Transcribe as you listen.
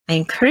I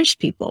encourage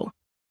people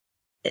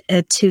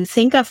to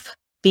think of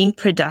being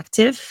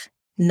productive,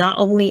 not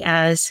only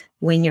as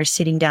when you're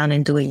sitting down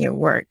and doing your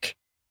work,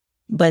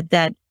 but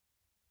that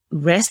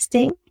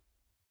resting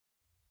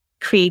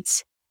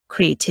creates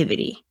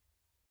creativity.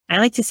 I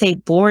like to say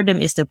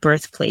boredom is the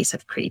birthplace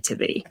of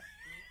creativity.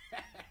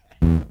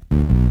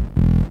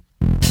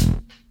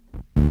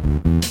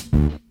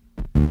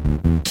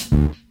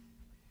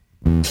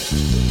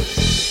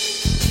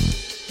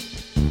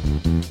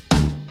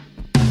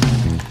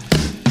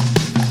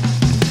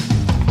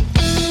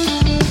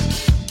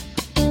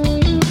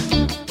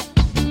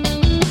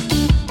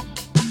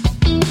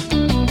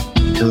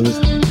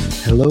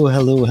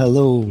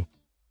 Hello.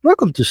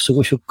 Welcome to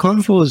Social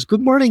Confoes.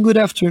 Good morning, good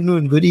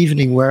afternoon, good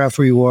evening,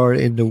 wherever you are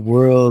in the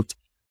world.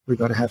 We're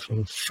going to have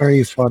a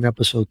very fun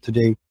episode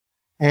today.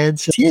 And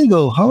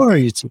Diego, how are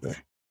you today?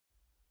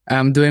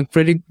 I'm doing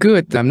pretty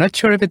good. I'm not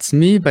sure if it's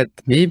me, but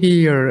maybe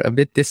you're a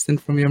bit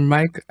distant from your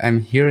mic.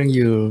 I'm hearing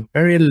you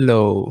very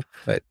low,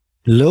 but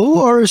Low,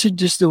 or is it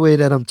just the way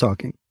that I'm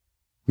talking?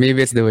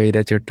 maybe it's the way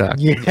that you're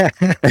talking. Yeah.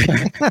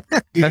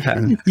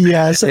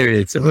 Yeah. So, Maybe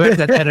it's where's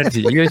that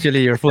energy?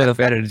 Usually you're full of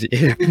energy.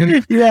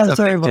 yeah,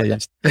 sorry Something about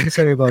changed. that.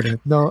 Sorry about that.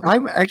 No,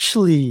 I'm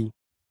actually,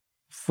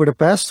 for the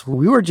past,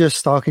 we were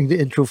just talking the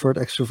introvert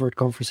extrovert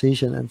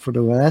conversation. And for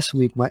the last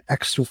week, my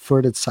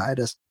extroverted side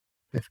is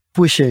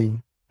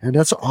pushing. And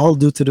that's all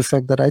due to the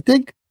fact that I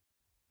think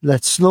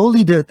that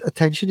slowly the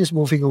attention is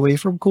moving away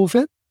from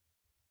COVID.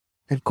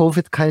 And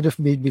COVID kind of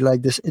made me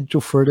like this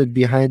introverted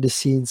behind the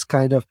scenes,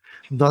 kind of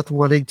not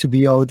wanting to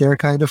be out there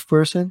kind of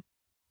person.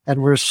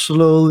 And we're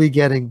slowly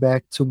getting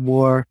back to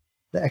more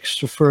the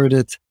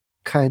extroverted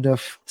kind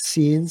of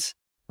scenes.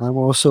 I'm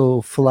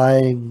also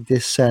flying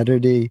this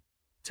Saturday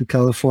to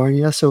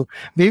California. So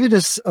maybe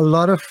there's a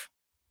lot of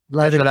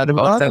There's a lot of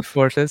outside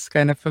forces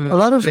kind of a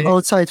lot of thing.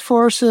 outside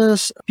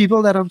forces,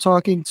 people that I'm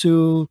talking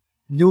to,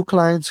 new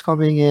clients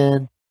coming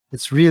in.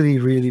 It's really,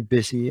 really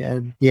busy.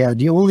 And yeah,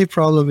 the only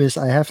problem is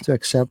I have to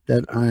accept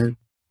that I'm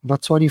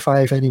not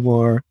 25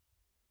 anymore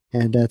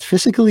and that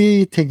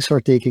physically things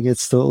are taking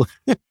its toll.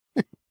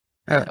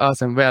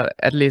 Awesome. Well,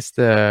 at least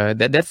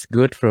that's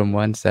good from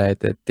one side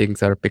that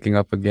things are picking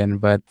up again.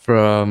 But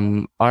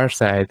from our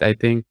side, I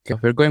think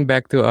we're going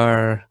back to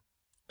our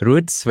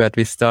roots, what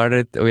we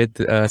started with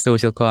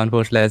Social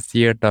Confoes last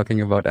year, talking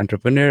about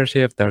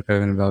entrepreneurship,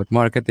 talking about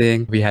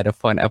marketing. We had a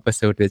fun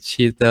episode with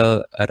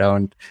Sheetal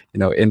around,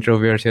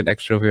 introversion,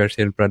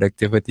 extroversion,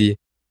 productivity.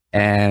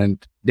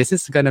 And this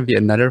is going to be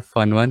another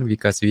fun one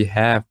because we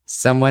have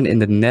someone in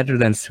the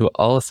Netherlands who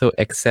also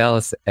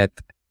excels at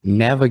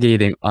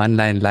navigating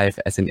online life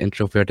as an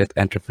introverted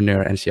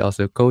entrepreneur. And she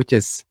also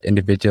coaches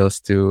individuals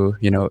to,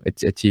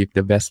 achieve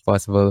the best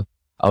possible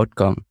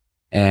outcome.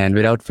 And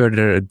without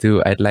further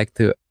ado, I'd like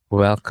to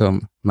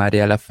welcome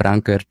Mariella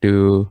Franker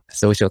to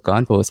Social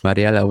Confoes.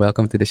 Mariella,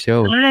 welcome to the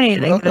show. Hi,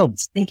 Welcome.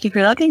 thank you for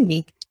having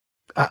me.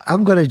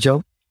 I'm going to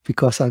jump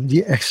because I'm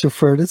the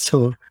extroverted.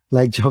 So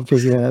like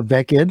jumping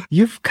back in,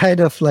 you've kind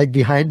of like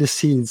behind the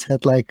scenes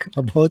had like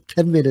about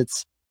 10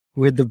 minutes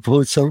with the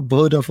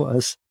both of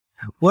us.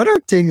 What are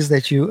things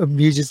that you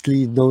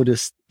immediately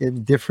noticed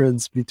in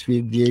difference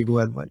between Diego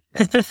and mine?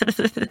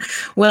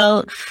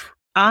 Well,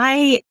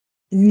 I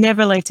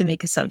never like to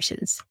make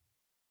assumptions.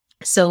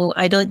 So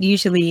I don't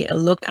usually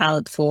look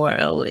out for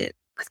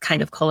what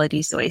kind of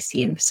qualities do I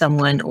see in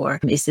someone, or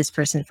is this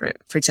person, for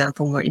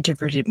example, more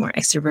introverted, more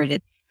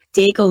extroverted?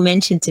 Diego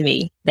mentioned to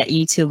me that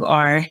you two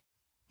are a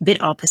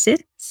bit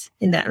opposites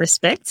in that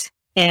respect.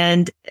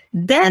 And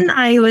then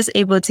I was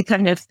able to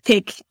kind of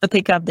pick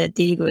up that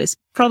Diego is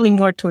probably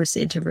more towards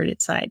the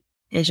introverted side,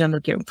 and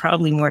Jean-Luc, you're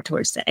probably more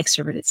towards the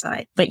extroverted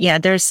side. But yeah,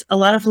 there's a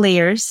lot of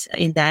layers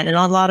in that and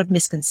a lot of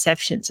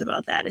misconceptions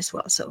about that as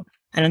well. So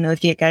I don't know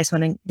if you guys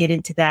want to get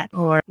into that,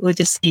 or we'll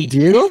just see.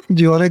 Diego,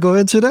 do you want to go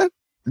into that?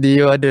 Do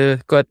you want to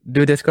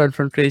do this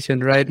confrontation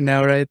right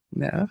now?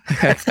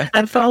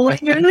 I'm following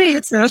your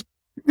lead. So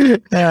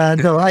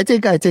No, I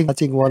think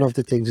one of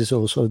the things is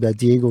also that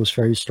Diego is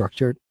very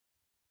structured.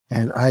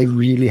 And I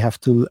really I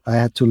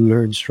had to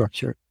learn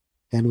structure.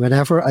 And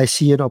whenever I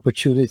see an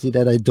opportunity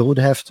that I don't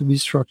have to be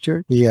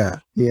structured, yeah.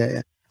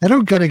 And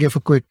I'm gonna give a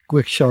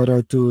quick shout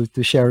out to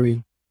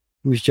Sherry,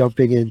 who's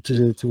jumping in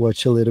to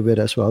watch a little bit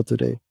as well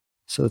today.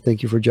 So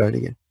thank you for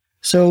joining in.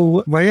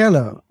 So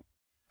Mariella,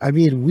 I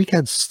mean, we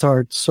can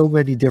start so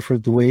many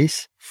different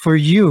ways. For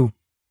you,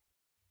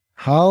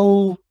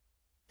 how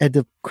at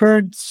the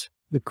current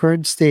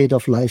state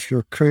of life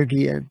you're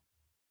currently in,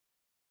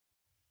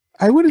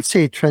 I wouldn't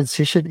say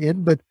transition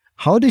in, but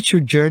how did your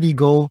journey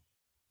go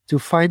to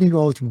finding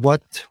out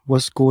what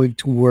was going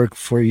to work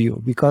for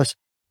you? Because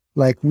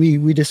like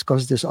we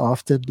discuss this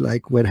often,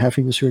 like when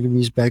having a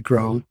Surinamese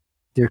background,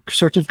 there are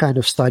certain kind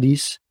of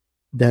studies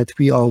that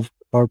we all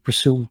are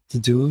presumed to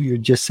do. You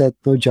just said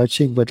no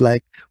judging, but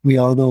like we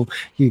all know,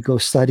 you go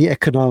study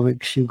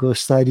economics, you go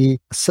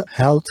study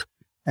health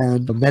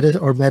and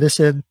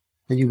medicine,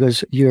 and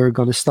you're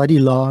going to study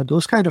law.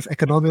 Those kind of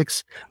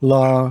economics,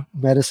 law,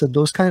 medicine,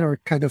 those kind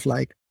of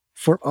like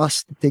for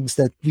us things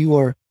that we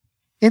were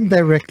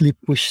indirectly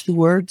pushed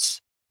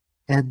towards.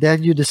 And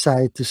then you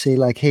decide to say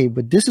like, hey,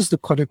 but this is the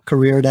kind of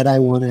career that I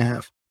want to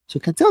have. So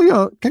can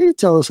you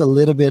tell us a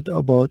little bit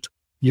about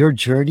your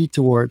journey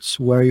towards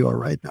where you are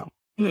right now?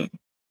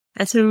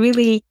 That's a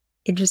really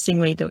interesting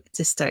way to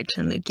start,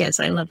 Jean-Luc. Yes,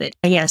 I love it.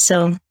 Yeah,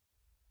 so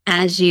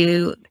as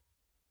you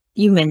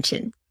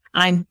mentioned,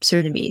 I'm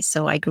Surinamese,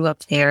 so I grew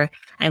up there.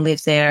 I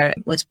lived there,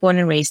 was born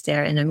and raised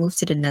there, and I moved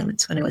to the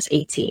Netherlands when I was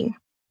 18.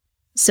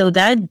 So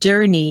that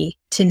journey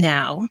to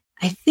now,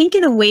 I think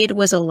in a way it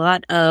was a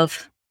lot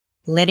of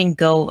letting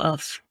go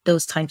of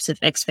those types of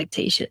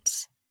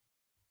expectations.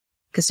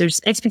 Because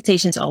there's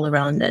expectations all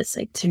around us,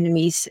 like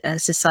Surinamese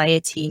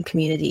society and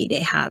community,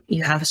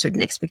 you have a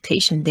certain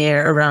expectation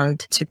there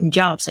around certain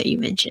jobs that you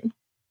mentioned.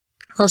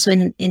 Also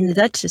in the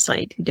Dutch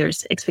society,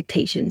 there's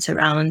expectations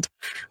around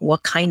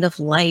what kind of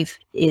life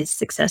is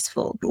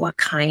successful, what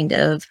kind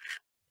of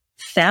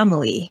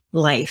family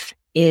life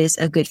is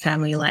a good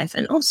family life,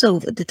 and also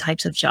the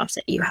types of jobs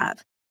that you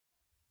have.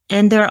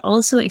 And there are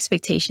also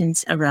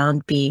expectations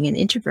around being an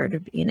introvert or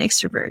being an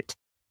extrovert,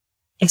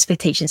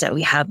 expectations that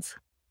we have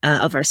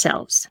of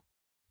ourselves.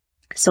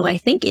 So I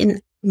think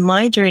in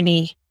my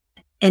journey,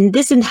 and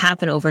this didn't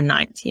happen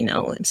overnight,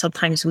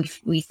 sometimes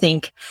we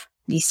think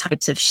these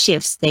types of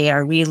shifts, they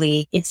are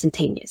really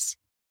instantaneous.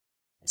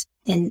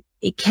 And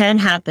it can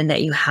happen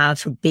that you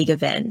have a big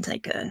event,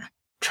 like a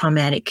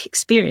traumatic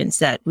experience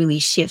that really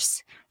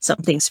shifts some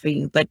things for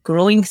you. But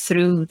growing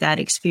through that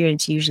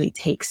experience usually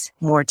takes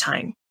more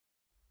time.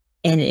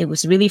 And it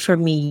was really for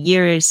me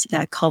years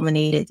that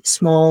culminated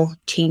small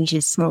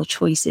changes, small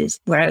choices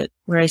where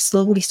I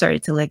slowly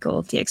started to let go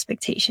of the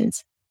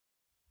expectations.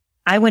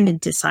 I went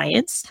into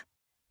science,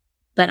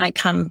 but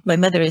my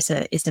mother is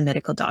a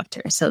medical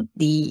doctor. So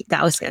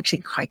that was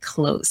actually quite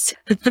close,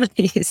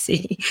 you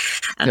see.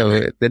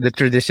 So the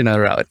traditional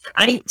route.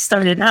 I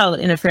started out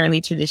in a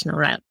fairly traditional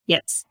route.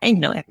 Yes. I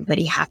know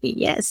everybody happy.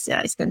 Yes,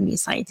 I was going to be a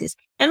scientist.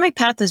 And my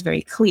path was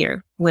very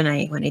clear when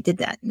I did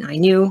that. And I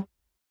knew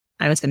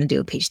I was going to do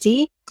a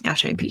PhD.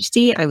 After my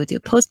PhD, I would do a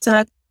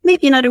postdoc,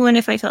 maybe another one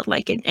if I felt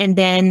like it. And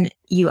then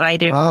you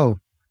either... Oh.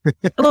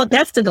 Well,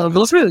 that's the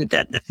normal route.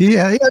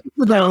 Yeah.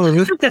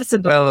 That's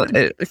the Well,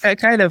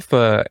 kind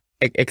of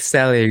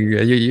excelling.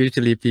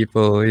 Usually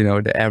people,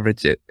 the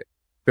average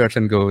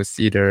person goes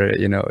either,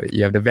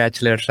 you have the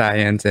bachelor of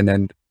science and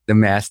then the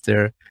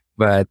master.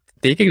 But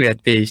taking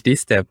that PhD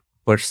step,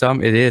 for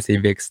some, it is a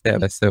big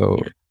step.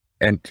 So,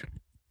 and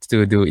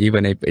to do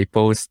even a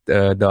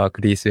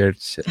postdoc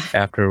research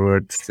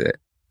afterwards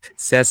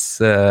says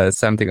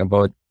something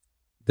about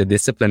the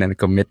discipline and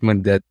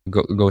commitment that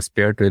goes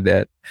paired with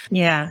that.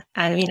 Yeah.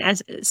 I mean,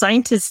 as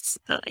scientists,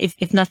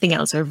 if nothing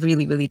else, are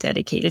really, really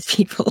dedicated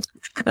people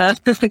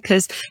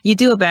because you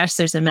do a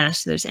bachelor's, a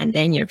master's, and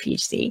then your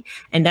PhD.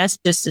 And that's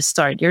just the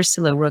start. You're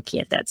still a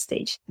rookie at that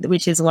stage,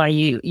 which is why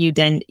you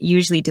then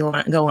usually go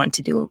on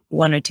to do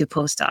one or two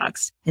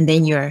postdocs, and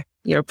then you're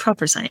a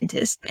proper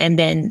scientist. And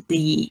then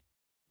the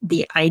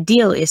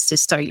ideal is to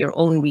start your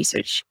own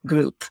research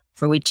group,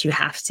 for which you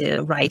have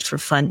to write for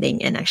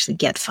funding and actually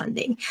get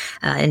funding.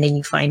 And then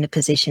you find a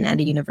position at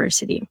a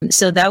university.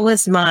 So that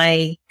was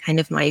my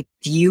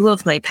view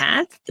of my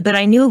path. But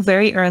I knew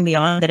very early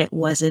on that it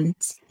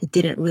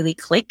didn't really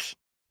click.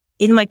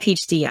 In my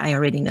PhD, I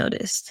already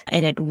noticed.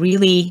 And it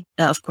really,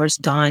 of course,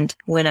 dawned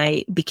when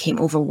I became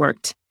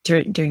overworked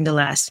during the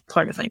last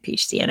part of my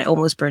PhD, and I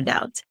almost burned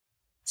out.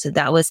 So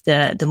that was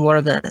one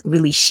of the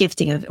really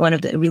shifting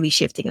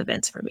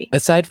events for me.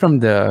 Aside from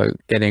the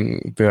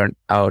getting burnt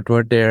out,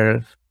 were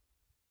there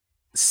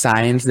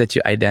signs that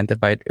you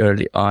identified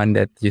early on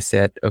that you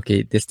said,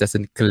 okay, this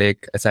doesn't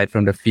click? Aside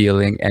from the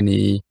feeling,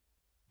 any,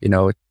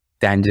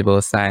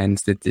 tangible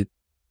signs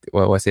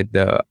what was it,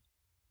 the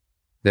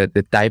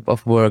type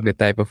of work, the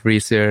type of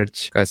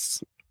research?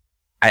 Because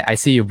I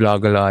see you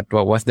blog a lot.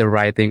 Was the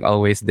writing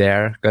always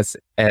there? Because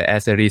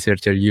as a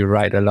researcher, you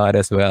write a lot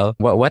as well.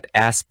 What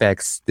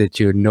aspects did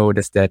you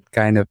notice that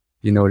kind of,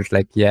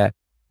 like, yeah,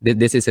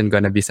 this isn't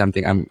going to be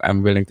something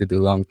I'm willing to do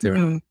long term?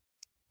 Mm-hmm.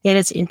 Yeah,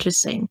 that's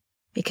interesting.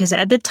 Because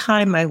at the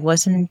time I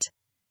didn't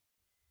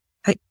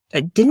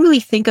really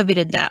think of it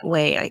in that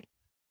way.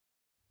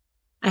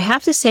 I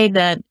have to say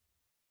that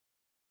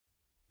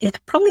it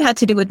probably had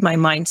to do with my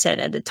mindset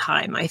at the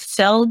time. I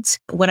felt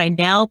what I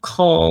now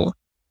call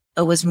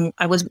I was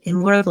in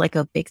more of like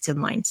a victim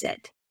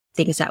mindset,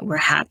 things that were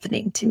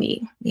happening to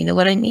me. You know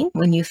what I mean?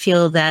 When you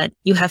feel that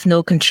you have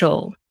no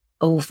control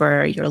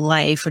over your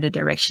life or the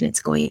direction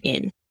it's going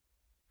in.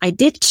 I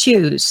did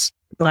choose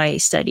my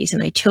studies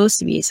and I chose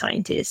to be a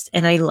scientist,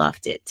 and I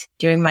loved it.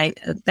 During my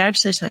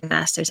bachelor's, my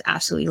master's,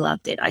 absolutely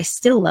loved it. I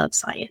still love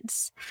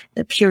science,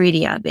 the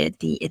purity of it,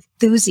 the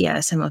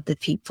enthusiasm of the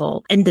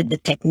people, and the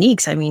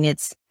techniques. I mean,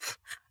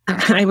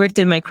 I worked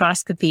in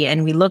microscopy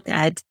and we looked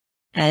at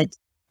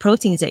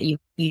proteins that you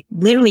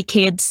literally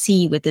can't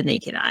see with the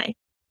naked eye.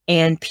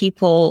 And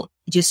people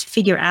just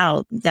figure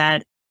out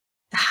that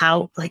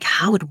how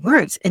it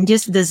works, and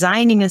just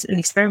designing an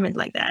experiment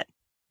like that.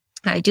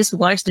 I just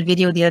watched the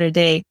video the other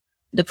day.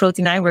 The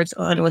protein I worked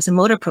on was a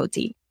motor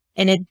protein,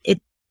 and it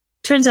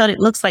turns out it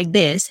looks like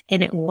this,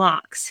 and it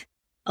walks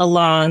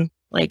along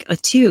like a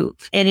tube.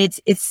 And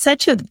it's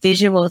such a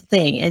visual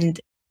thing. And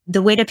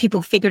the way that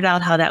people figured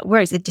out how that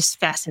works, it just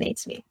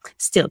fascinates me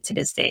still to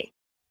this day.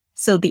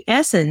 So the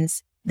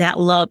essence, that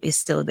love is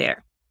still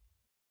there.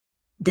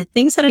 The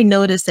things that I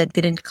noticed that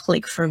didn't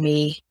click for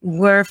me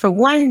were, for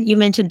one, you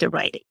mentioned the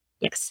writing.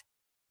 Yes.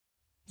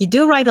 You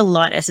do write a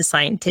lot as a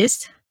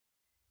scientist,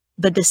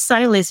 but the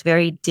style is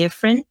very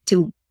different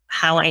to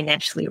how I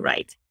naturally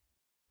write.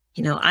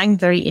 I'm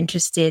very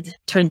interested,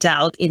 turns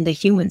out, in the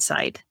human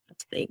side of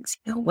things.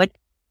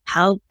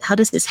 How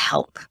does this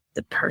help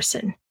the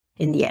person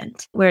in the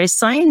end? Whereas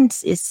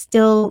science is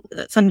still,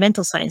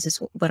 fundamental science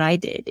is what I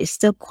did, is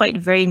still quite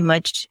very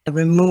much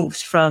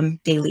removed from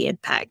daily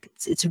impact.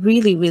 It's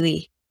really,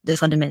 really the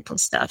fundamental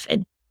stuff.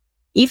 And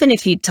even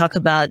if you talk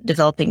about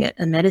developing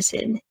a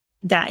medicine,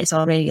 that is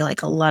already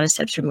like a lot of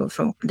steps removed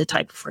from the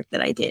type of work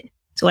that I did.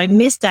 So I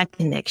missed that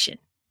connection.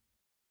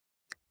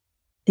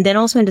 And then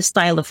also in the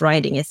style of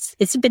writing,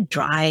 it's a bit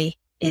dry.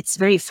 It's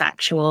very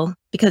factual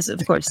because,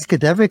 of course,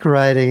 academic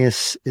writing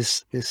is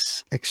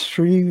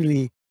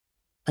extremely,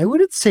 I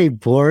wouldn't say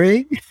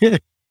boring,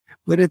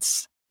 but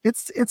it's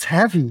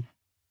heavy.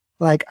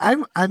 Like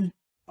I'm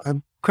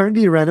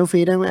currently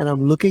renovating and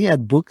I'm looking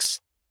at books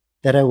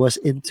that I was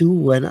into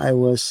when I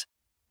was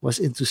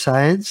into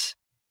science.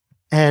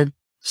 And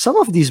some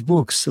of these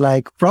books,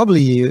 like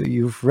probably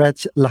you've read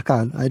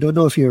Lacan. I don't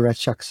know if you read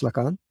Jacques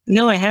Lacan.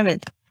 No, I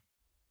haven't.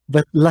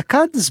 But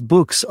Lacan's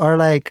books are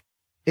like,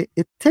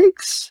 it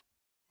takes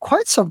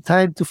quite some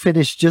time to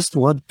finish just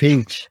one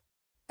page.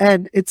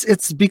 And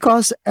it's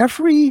because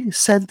every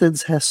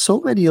sentence has so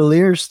many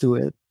layers to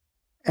it.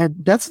 And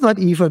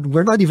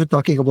we're not even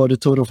talking about the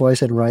tone of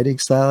voice and writing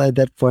style at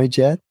that point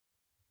yet.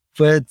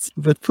 But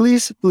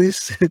please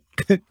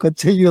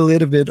continue a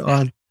little bit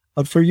on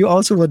for you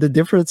also what the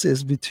difference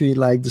is between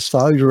like the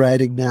style you're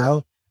writing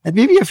now, and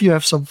maybe if you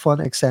have some fun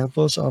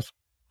examples of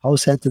how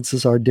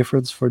sentences are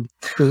different for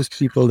those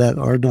people that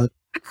are not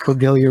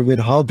familiar with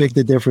how big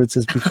the difference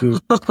is between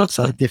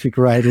scientific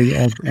writing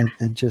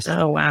and just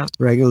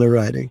regular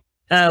writing.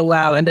 Oh,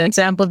 wow. And the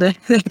example that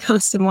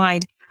comes to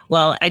mind,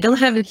 well, I don't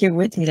have it here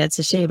with me. That's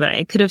a shame, but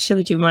I could have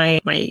showed you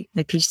my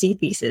PhD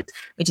thesis,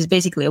 which is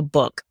basically a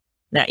book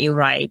that you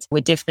write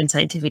with different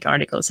scientific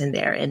articles in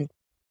there. And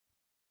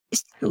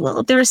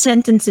well, there are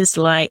sentences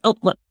like,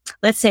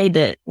 let's say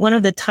that one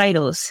of the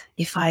titles,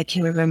 if I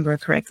can remember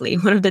correctly,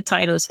 one of the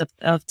titles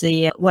of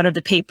one of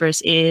the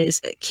papers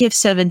is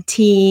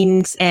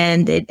KIF17,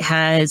 and it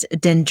has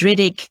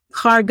dendritic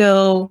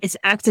cargo. It's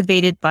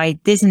activated by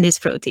this and this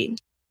protein.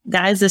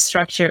 That is the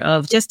structure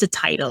of just the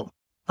title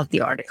of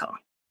the article.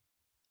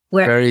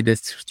 Very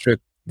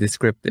descriptive.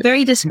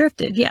 Very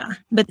descriptive, yeah.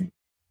 But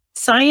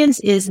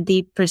science is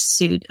the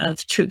pursuit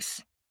of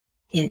truth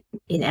in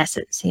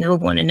essence. We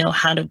want to know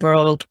how the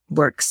world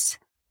works.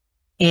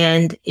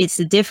 And it's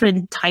a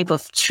different type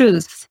of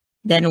truth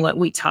than what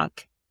we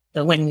talk,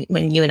 when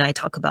you and I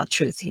talk about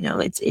truth,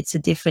 it's a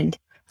different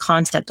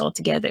concept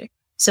altogether.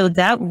 So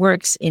that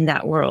works in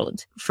that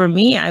world. For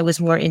me, I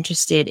was more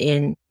interested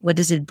in what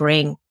does it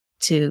bring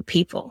to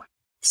people.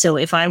 So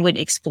if I would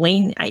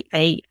explain,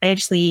 I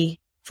actually,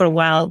 for a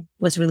while,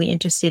 was really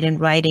interested in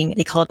writing,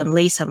 they call them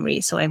lay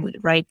summaries. So I would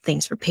write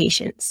things for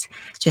patients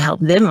to help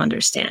them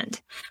understand.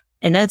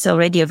 And that's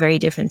already a very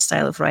different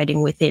style of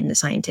writing within the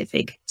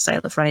scientific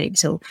style of writing.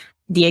 So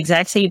the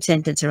exact same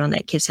sentence around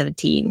that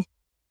KIF17,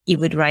 you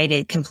would write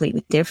it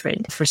completely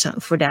different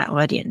for that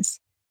audience.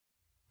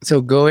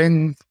 So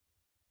going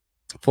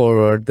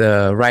forward,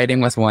 the writing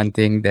was one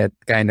thing that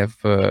kind of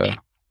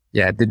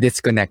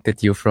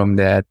disconnected you from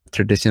that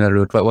traditional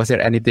route. But was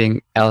there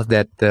anything else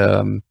that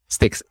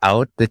sticks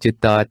out that you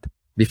thought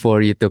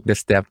before you took the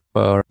step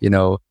for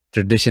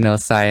traditional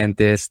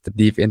scientist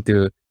deep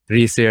into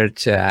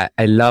research?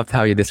 I loved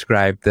how you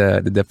described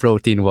the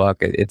protein walk.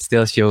 It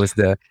still shows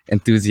the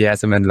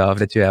enthusiasm and love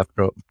that you have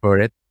for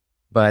it.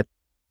 But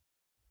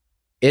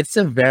it's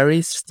a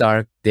very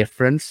stark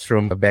difference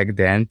from back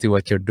then to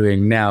what you're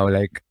doing now,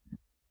 like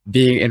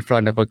being in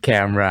front of a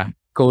camera,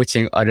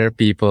 coaching other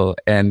people,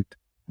 and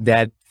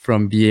that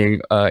from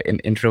being an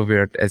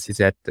introvert, as you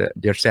said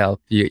yourself,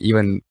 you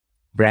even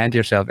brand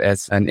yourself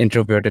as an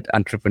introverted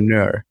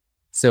entrepreneur.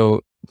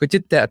 So could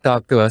you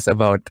talk to us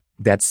about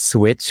that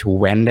switch,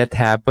 when that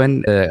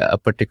happened, a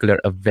particular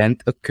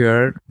event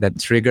occurred that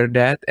triggered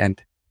that,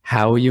 and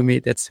how you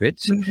made that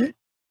switch? Mm-hmm.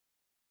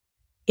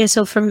 Yeah,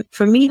 so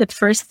for me, the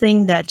first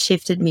thing that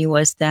shifted me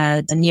was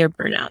that near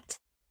burnout,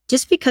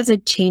 just because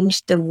it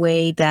changed the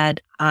way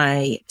that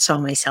I saw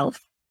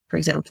myself, for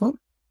example.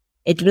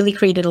 It really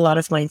created a lot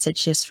of mindset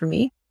shifts for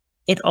me.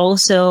 It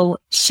also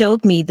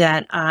showed me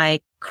that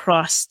I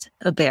crossed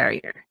a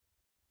barrier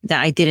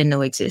that I didn't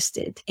know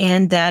existed,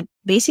 and that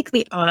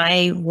basically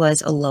I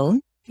was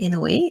alone in a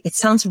way. It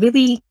sounds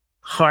really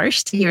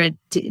harsh to hear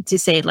it, to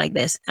say it like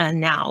this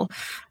now,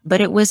 but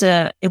it was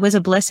a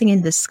blessing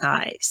in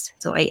disguise.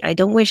 So I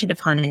don't wish it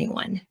upon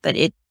anyone, but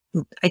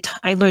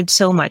I learned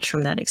so much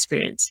from that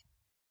experience,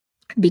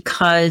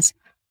 because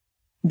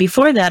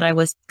before that I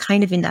was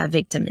kind of in that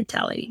victim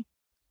mentality.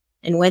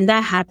 And when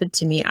that happened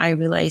to me, I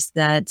realized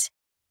that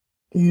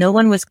no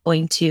one was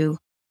going to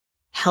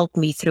help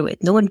me through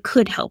it. No one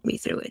could help me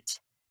through it.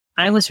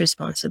 I was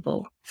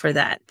responsible for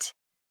that.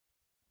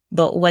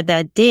 But what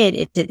that did,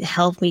 it did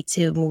help me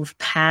to move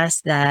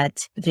past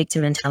that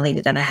victim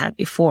mentality that I had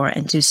before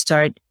and to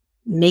start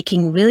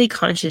making really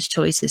conscious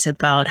choices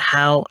about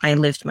how I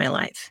lived my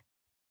life.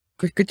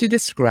 Could you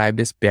describe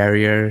this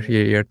barrier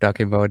you're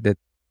talking about that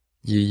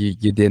you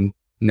didn't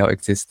know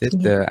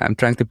existed? I'm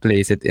trying to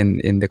place it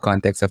in the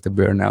context of the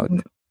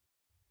burnout.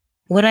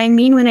 What I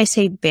mean when I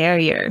say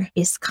barrier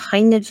is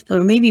kind of, or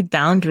maybe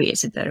boundary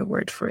is a better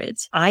word for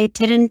it. I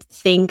didn't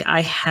think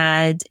I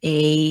had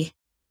a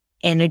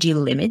energy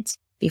limit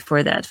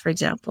before that, for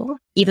example,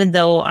 even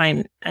though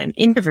I'm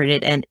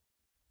introverted and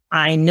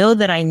I know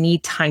that I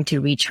need time to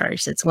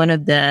recharge. That's one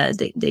of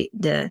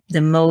the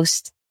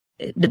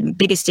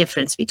biggest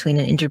difference between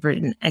an introvert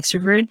and an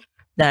extrovert,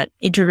 that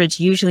introverts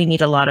usually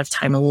need a lot of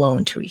time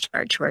alone to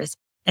recharge, whereas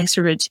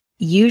extroverts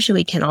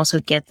usually can also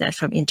get that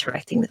from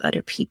interacting with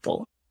other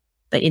people.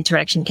 But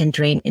interaction can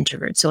drain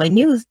introverts. So I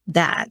knew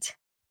that.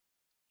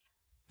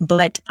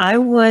 But I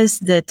was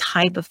the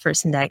type of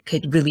person that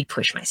could really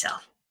push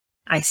myself.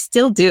 I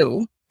still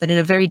do, but in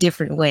a very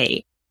different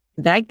way.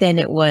 Back then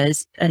it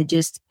was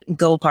just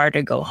go hard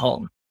or go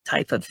home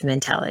type of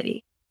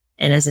mentality.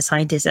 And as a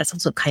scientist, that's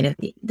also kind of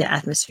the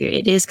atmosphere.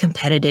 It is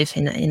competitive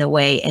in a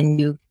way, and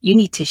you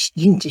need to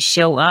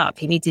show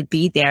up. You need to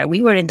be there.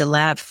 We were in the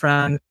lab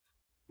from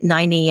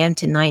 9 a.m.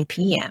 to 9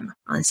 p.m.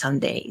 on some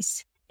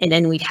days. And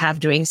then we'd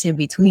have drinks in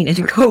between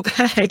and go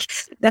back.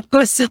 That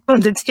was some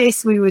of the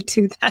days we would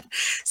do that.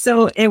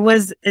 So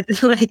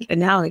it's like,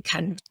 now it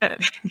kind of,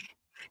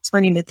 it's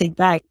funny to think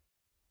back.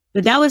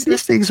 But that was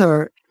these things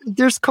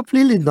there's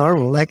completely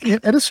normal. Like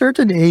at a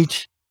certain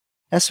age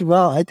as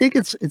well, I think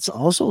it's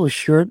also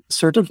a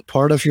certain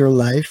part of your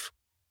life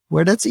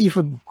where that's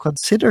even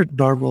considered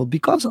normal,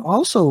 because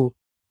also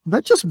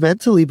not just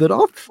mentally, but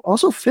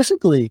also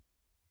physically,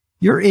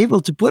 you're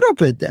able to put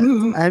up with that.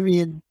 Mhm. I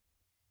mean,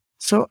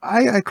 so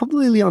I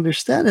completely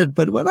understand it.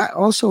 But what I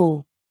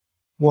also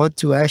want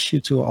to ask you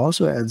to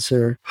also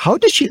answer, how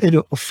did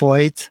you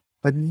avoid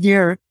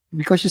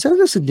because you said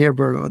it's a near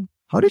burnout,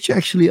 how did you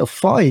actually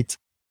avoid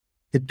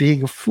it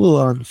being a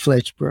full-on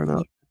fledged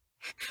burnout?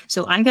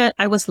 So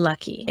I was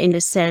lucky in the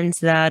sense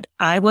that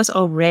I was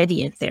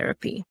already in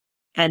therapy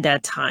at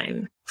that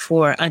time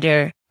for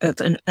another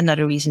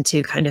reason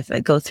to kind of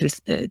go through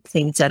the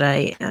things that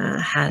I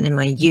had in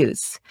my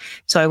youth.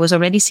 So I was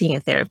already seeing a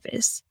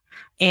therapist,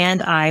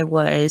 and I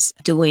was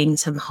doing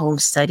some home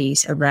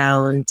studies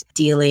around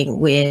dealing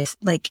with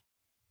like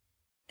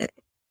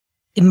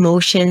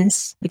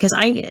emotions, because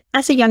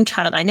as a young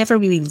child, I never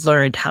really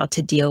learned how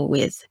to deal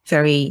with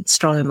very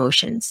strong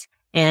emotions.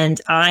 And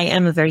I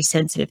am a very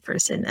sensitive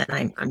person,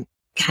 and I'm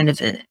kind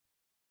of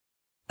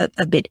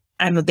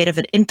I'm a bit of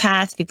an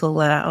empath. People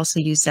also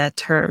use that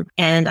term,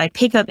 and I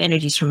pick up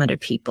energies from other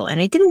people, and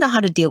I didn't know how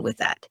to deal with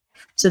that.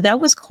 So that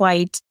was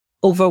quite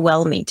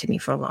overwhelming to me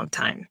for a long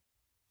time,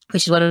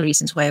 which is one of the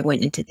reasons why I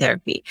went into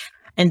therapy.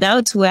 And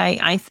that's why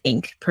I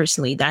think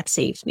personally that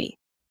saved me,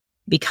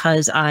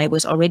 because I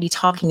was already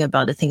talking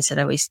about the things that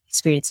I was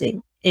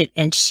experiencing.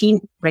 And she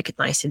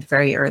recognized it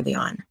very early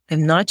on.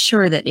 I'm not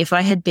sure that if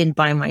I had been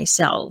by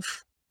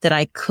myself, that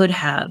I could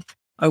have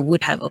or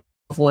would have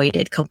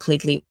avoided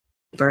completely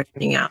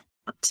burning out.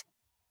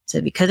 So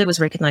because it was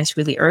recognized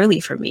really early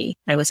for me,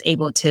 I was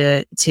able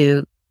to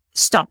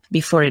stop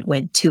before it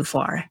went too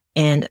far.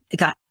 And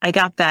I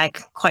got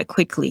back quite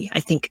quickly.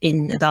 I think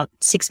in about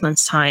 6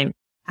 months' time,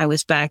 I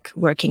was back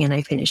working and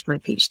I finished my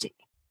PhD.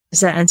 Does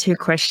that answer your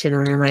question,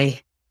 or am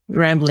I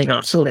rambling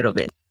off a little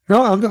bit?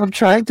 No, I'm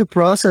trying to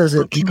process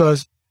it,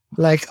 because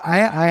like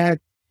I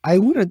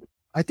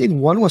think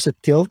one was a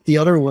tilt, the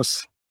other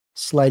was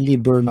slightly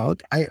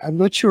burnout. I'm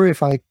not sure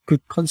if I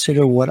could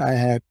consider what I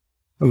had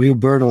a real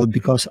burnout,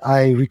 because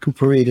I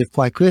recuperated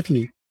quite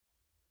quickly.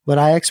 But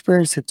I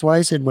experienced it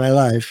twice in my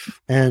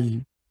life,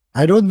 and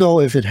I don't know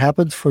if it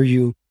happened for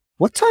you.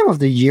 What time of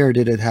the year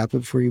did it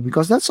happen for you?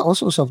 Because that's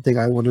also something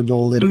I want to know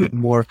a little bit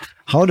more,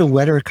 how the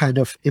weather kind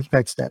of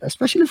impacts that,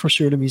 especially for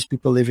Surinamese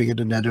people living in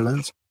the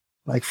Netherlands.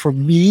 Like for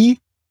me,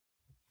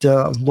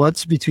 the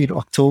months between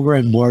October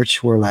and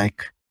March were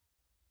like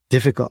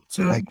difficult,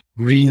 like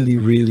really,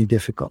 really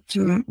difficult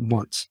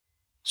months.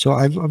 So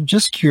I'm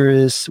just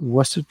curious,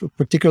 was it a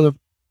particular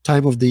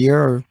time of the year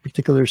or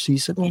particular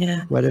season,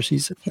 weather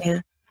season?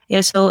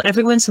 Yeah. So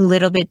everyone's a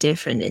little bit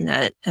different in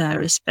that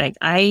respect.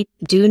 I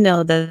do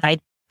know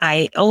that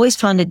I always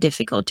found it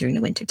difficult during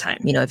the winter time.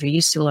 You know, if you're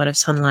used to a lot of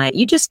sunlight,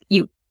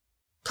 you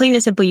plain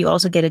and simple, you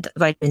also get a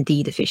vitamin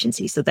D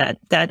deficiency. So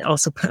that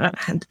also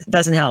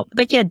doesn't help.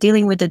 But yeah,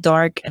 dealing with the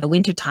dark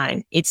winter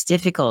time, it's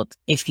difficult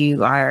if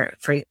you are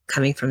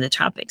coming from the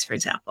tropics, for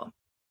example.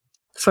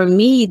 For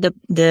me,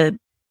 the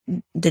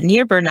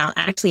near burnout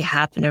actually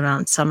happened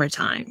around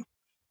summertime.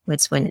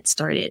 That's when it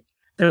started.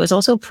 But it was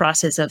also a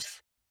process of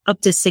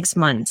up to 6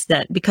 months,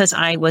 that because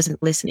I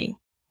wasn't listening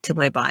to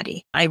my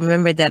body. I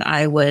remember that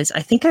I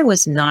think I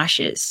was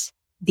nauseous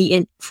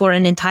for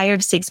an entire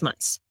 6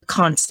 months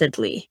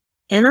constantly.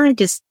 And I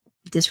just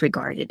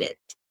disregarded it.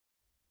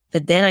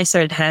 But then I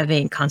started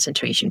having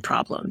concentration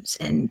problems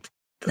and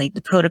like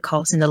the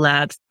protocols in the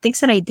labs, things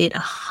that I did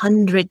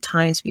 100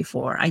 times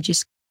before. I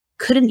just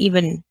couldn't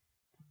even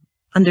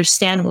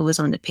understand what was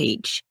on the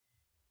page.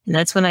 And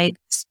that's when I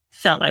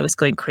felt I was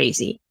going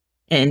crazy.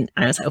 And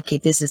I was like, okay,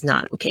 this is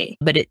not okay.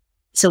 But it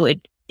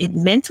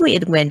mentally,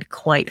 it went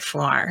quite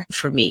far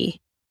for me.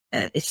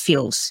 It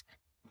feels,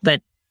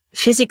 but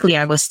physically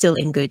I was still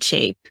in good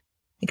shape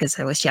because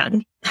I was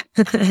young.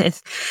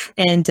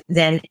 And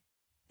then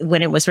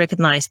when it was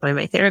recognized by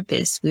my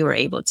therapist, we were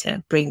able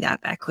to bring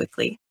that back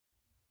quickly.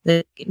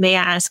 May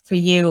I ask for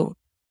you,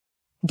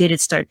 did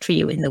it start for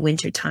you in the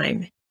winter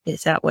time?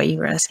 Is that why you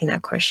were asking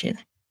that question?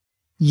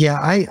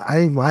 Yeah,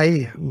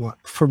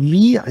 for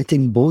me, I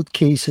think both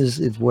cases,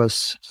 it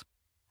was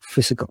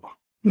physical.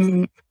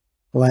 Mm-hmm.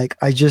 Like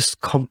I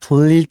just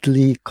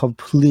completely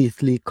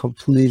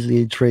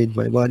drained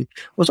my body. It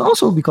was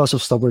also because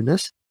of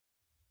stubbornness,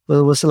 but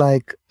it was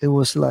like,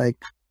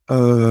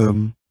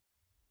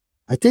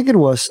 I think it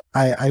was,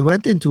 I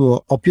went into an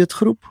opiate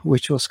group,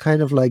 which was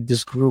kind of like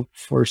this group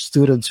for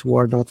students who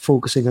are not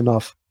focusing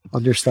enough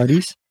on their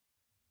studies.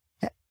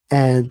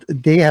 And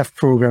they have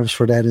programs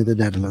for that in the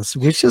Netherlands,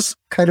 which is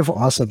kind of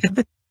awesome.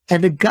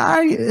 And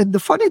the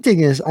funny thing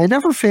is, I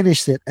never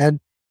finished it. And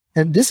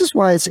this is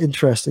why it's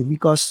interesting,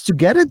 because to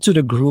get into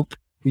the group,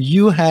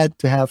 you had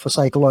to have a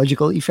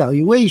psychological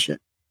evaluation.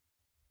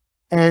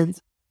 And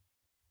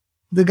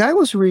the guy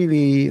was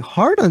really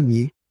hard on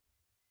me.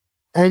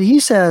 And he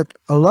said,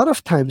 a lot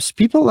of times,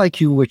 people like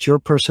you with your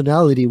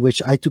personality,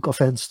 which I took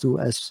offense to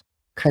as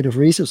kind of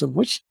racism,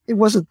 which it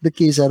wasn't the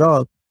case at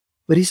all.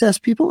 But he says,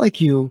 people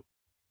like you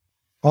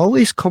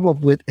always come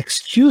up with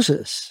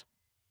excuses.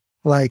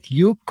 Like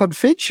you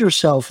convince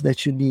yourself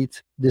that you need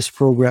this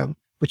program,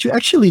 but you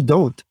actually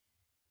don't.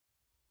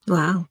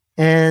 Wow.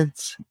 And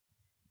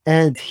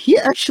he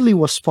actually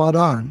was spot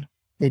on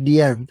in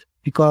the end,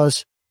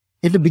 because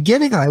in the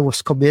beginning I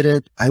was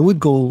committed. I would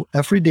go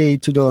every day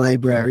to the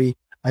library.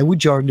 I would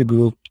join the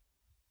group.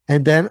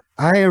 And then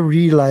I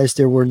realized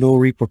there were no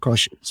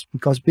repercussions,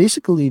 because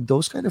basically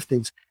those kind of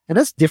things, and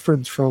that's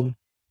different from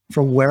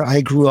where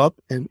I grew up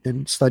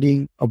and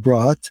studying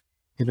abroad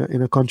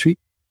in a country.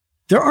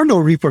 There are no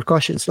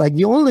repercussions. Like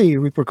the only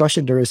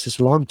repercussion there is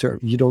long-term.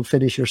 You don't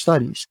finish your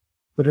studies.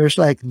 But there's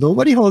like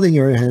nobody holding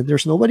your hand.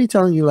 There's nobody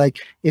telling you like,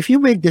 if you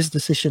make this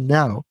decision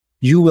now,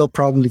 you will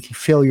probably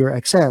fail your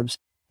exams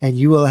and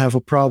you will have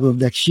a problem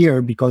next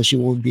year because you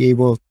won't be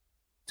able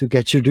to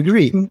get your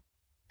degree. Mm-hmm.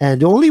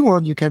 And the only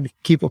one you can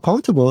keep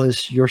accountable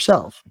is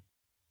yourself.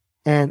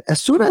 And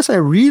as soon as I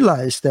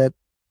realized that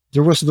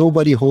there was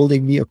nobody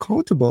holding me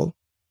accountable,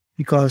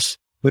 because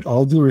with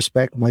all due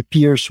respect, my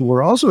peers who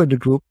were also in the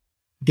group,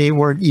 they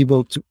weren't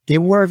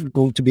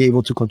going to be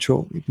able to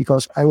control me,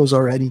 because I was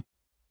already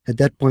at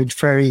that point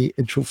very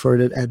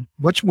introverted and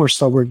much more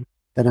stubborn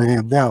than I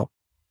am now.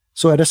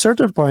 So at a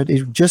certain point,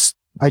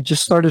 I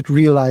just started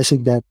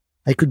realizing that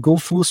I could go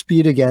full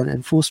speed again,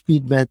 and full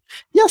speed meant,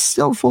 yes,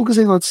 still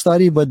focusing on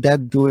study, but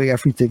then doing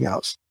everything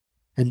else.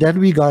 And then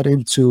we got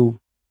into,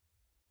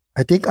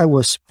 I think I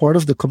was part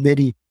of the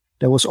committee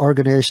that was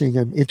organizing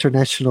an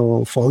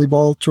international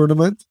volleyball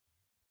tournament.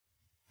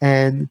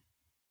 And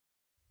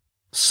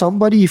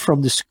somebody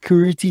from the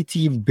security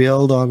team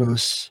bailed on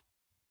us.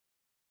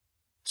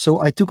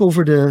 So I took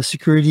over the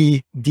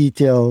security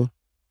detail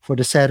for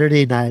the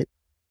Saturday night,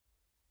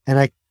 and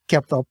I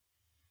kept up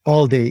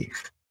all day,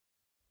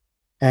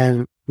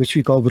 and which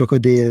we call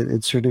Brocodea in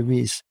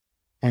Surinamese.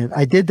 And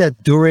I did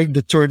that during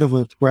the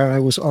tournament, where I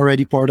was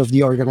already part of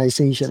the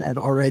organization and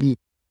already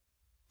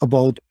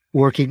about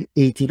working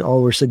 18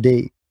 hours a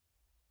day.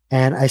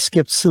 And I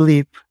skipped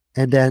sleep.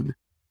 And then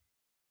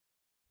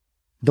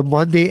the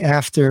Monday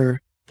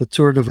after the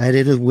tournament, I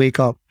didn't wake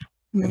up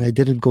and I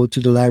didn't go to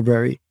the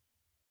library.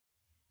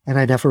 And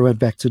I never went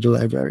back to the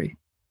library.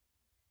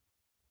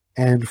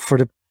 And for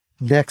the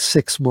next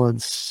 6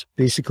 months,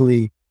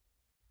 basically,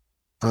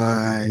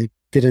 I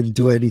didn't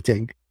do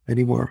anything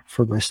anymore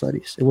for my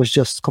studies. It was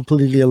just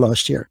completely a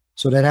lost year.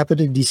 So that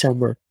happened in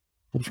December.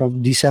 And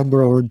from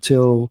December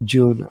until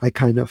June,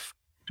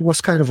 it was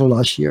kind of a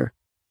lost year.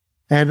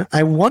 And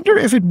I wonder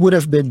if it would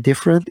have been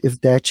different if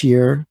that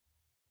year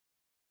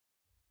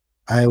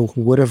I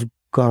would have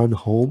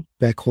gone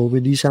back home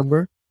in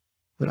December.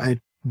 But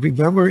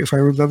if I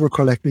remember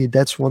correctly,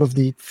 that's one of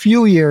the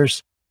few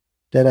years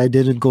that I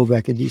didn't go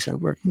back in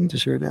December to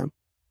Suriname.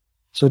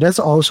 So that's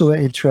also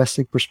an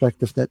interesting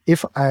perspective, that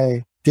if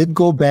I did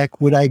go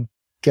back, would I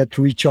get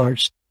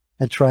recharged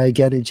and try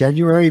again in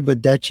January?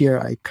 But that year,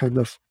 it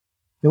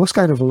was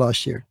kind of a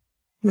lost year.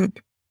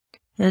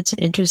 That's an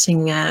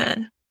interesting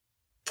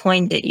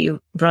point that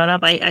you brought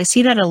up. I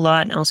see that a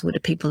lot also with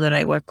the people that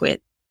I work with.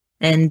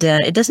 And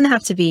it doesn't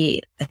have to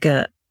be like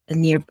a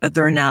near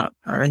burnout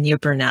or a near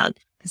burnout,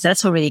 because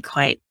that's already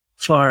quite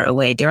far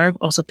away. There are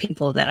also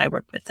people that I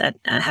work with that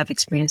have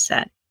experienced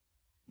that.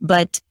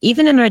 But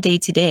even in our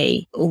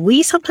day-to-day,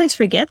 we sometimes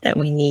forget that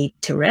we need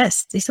to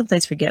rest. We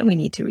sometimes forget we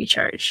need to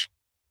recharge.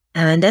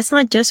 And that's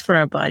not just for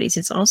our bodies,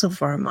 it's also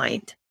for our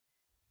mind.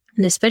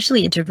 And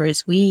especially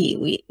introverts,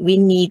 we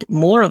need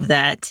more of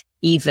that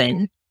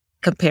even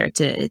compared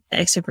to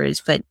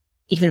extroverts. But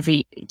even for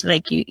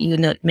like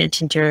you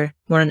mentioned you're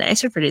more on the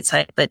extroverted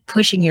side, but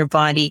pushing your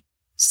body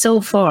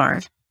so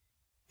far,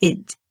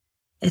 it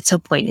at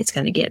some point it's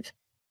going to give.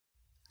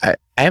 I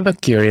have a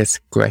curious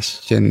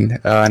question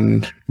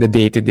on the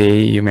day to day.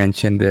 You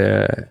mentioned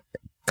the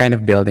kind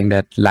of building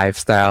that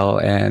lifestyle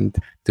and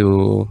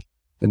to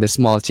the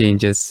small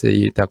changes.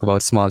 You talk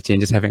about small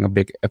changes having a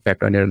big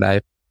effect on your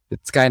life.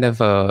 It's kind of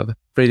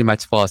pretty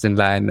much falls in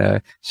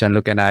line.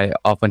 Jean-Luc and I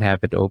often have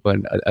it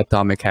open,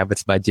 Atomic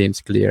Habits by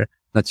James Clear.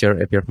 Not sure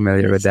if you're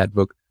familiar with that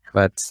book,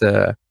 but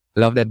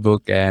love that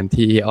book. And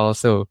he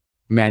also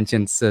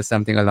mentions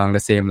something along the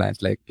same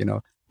lines, like,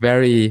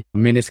 very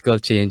minuscule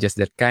changes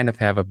that kind of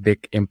have a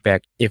big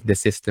impact if the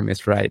system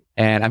is right.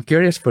 And I'm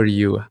curious for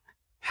you,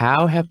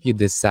 how have you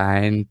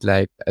designed,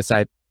 like,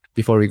 aside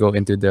before we go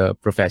into the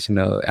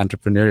professional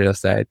entrepreneurial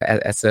side,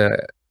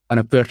 on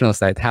a personal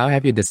side, how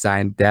have you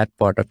designed that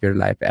part of your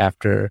life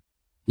after,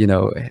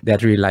 that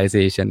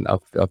realization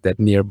of that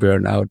near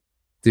burnout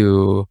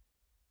to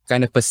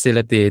kind of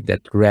facilitate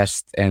that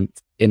rest and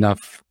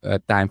enough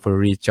time for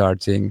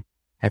recharging?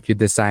 Have you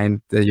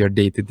designed your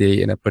day to day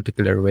in a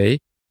particular way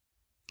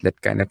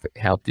that kind of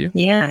helped you?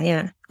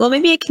 Yeah. Well,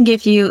 maybe I can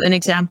give you an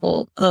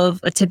example of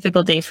a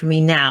typical day for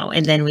me now,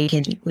 and then we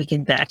can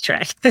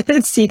backtrack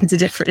and see the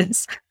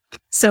difference.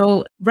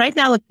 So right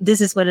now,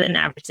 this is what an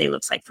average day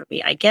looks like for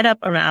me. I get up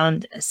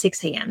around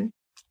 6 a.m.,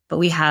 but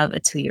we have a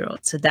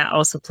 2-year-old. So that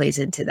also plays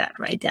into that,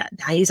 right? That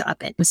he's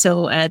up.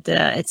 So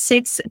at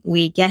 6,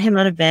 we get him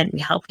out of bed. We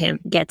help him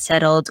get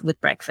settled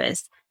with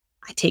breakfast.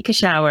 I take a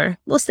shower.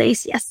 Most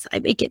days, yes, I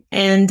make it.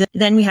 And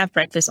then we have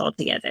breakfast all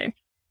together.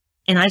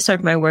 And I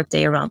start my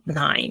workday around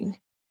 9.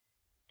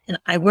 And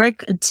I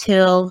work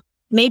until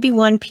maybe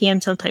 1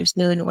 p.m., sometimes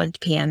noon, 1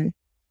 p.m.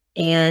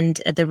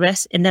 And the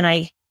rest, and then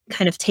I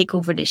kind of take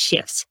over the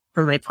shifts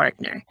for my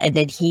partner. And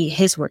then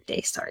his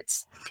workday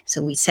starts.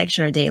 So we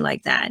section our day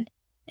like that.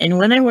 And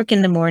when I work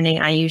in the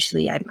morning, I'm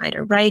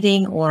either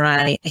writing or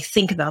I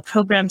think about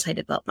programs, I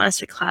develop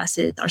master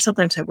classes, or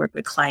sometimes I work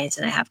with clients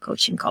and I have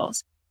coaching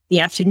calls.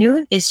 The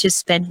afternoon is just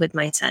spent with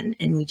my son,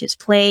 and we just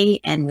play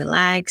and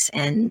relax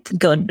and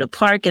go to the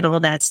park and all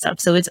that stuff.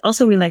 So it's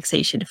also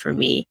relaxation for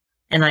me.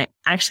 And I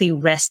actually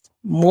rest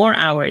more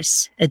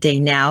hours a day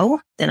now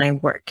than I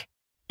work.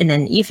 And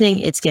then evening,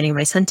 it's getting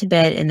my son to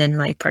bed. And then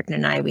my partner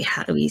and I,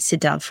 we sit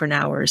down for an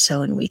hour or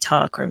so and we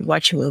talk or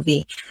watch a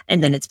movie.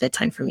 And then it's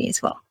bedtime for me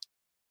as well.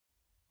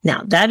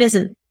 Now, that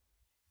isn't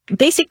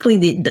basically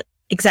the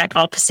exact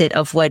opposite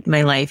of what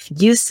my life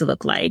used to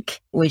look like,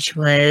 which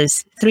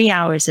was 3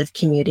 hours of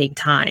commuting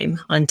time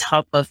on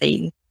top of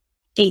a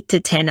 8 to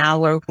 10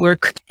 hour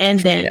work. And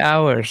then 3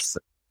 hours.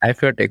 I've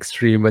heard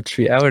extreme, but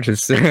 3 hours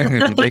is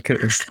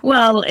ridiculous.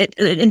 Well,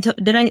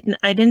 did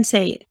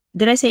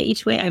I say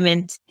each way? I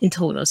meant in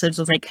total. So it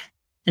was like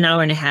an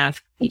hour and a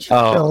half each way.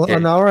 Oh, okay.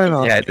 An hour and a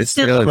half. Yeah, it's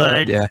still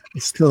good. Yeah,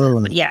 it's still a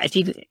lot. Yeah, if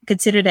you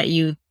consider that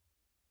you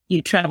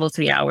travel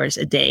 3 hours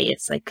a day,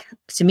 it's like,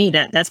 to me,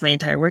 that's my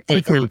entire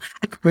workday.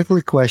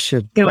 Quickly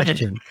question. Go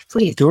ahead,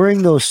 please.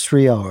 During those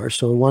 3 hours,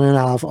 so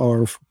 1.5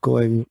 hours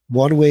going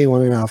one way,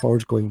 1.5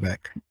 hours going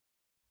back,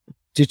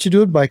 did you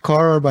do it by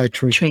car or by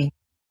train? Train.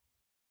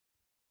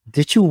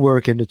 Did you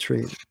work in the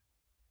train?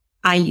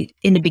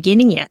 In the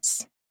beginning,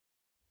 yes.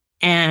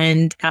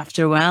 And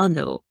after a while,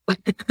 no.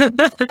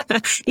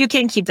 You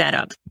can't keep that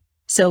up.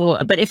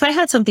 So, but if I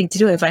had something to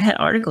do, if I had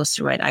articles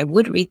to write, I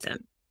would read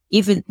them,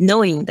 even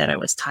knowing that I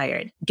was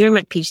tired. During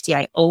my PhD,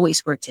 I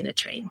always worked in a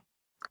train.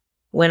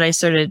 When I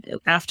started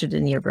after the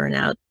near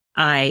burnout,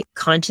 I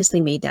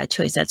consciously made that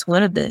choice. That's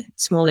one of the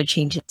smaller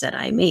changes that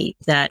I made,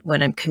 that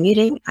when I'm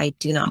commuting, I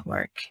do not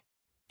work.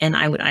 And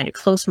I would either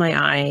close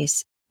my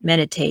eyes,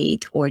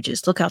 meditate, or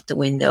just look out the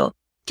window.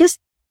 Just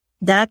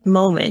that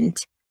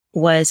moment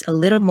was a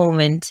little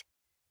moment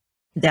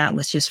that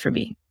was just for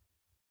me.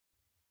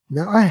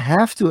 Now I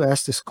have to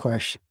ask this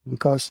question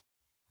because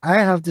I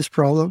have this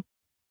problem.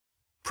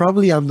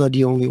 Probably I'm not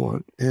the only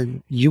one,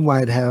 and you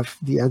might have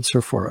the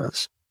answer for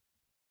us.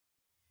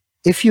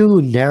 If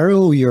you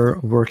narrow your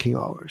working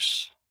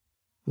hours,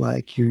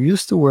 like you're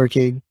used to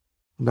working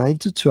 9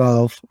 to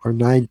 12 or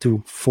 9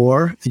 to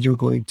 4, and you're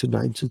going to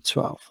 9 to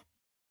 12,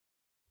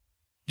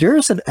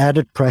 there's an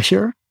added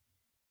pressure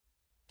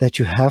that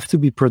you have to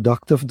be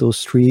productive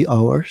those 3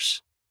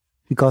 hours,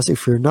 because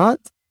if you're not,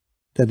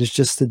 then it's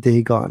just a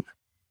day gone.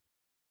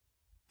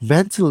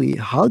 Mentally,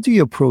 how do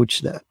you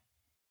approach that?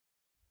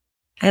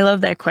 I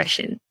love that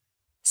question.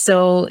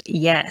 So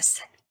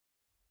yes,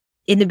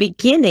 in the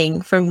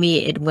beginning, for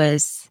me, it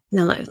was,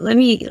 no, let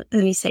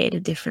me say it a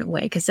different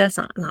way, because that's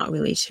not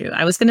really true.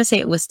 I was going to say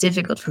it was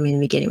difficult for me in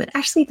the beginning, but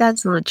actually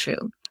that's not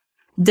true.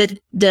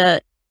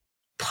 The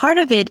part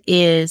of it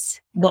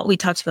is what we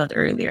talked about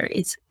earlier.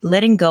 It's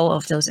letting go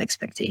of those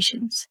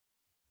expectations.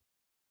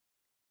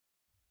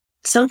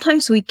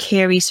 Sometimes we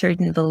carry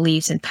certain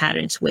beliefs and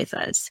patterns with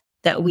us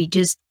that we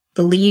just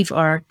believe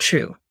are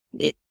true.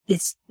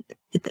 It's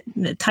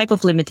the type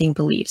of limiting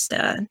beliefs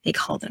that they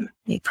call them.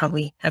 You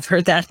probably have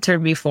heard that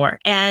term before.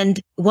 And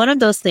one of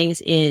those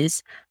things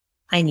is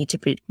I need to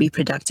be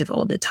productive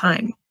all the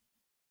time.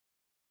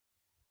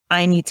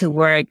 I need to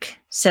work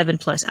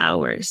 7+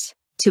 hours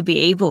to be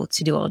able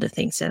to do all the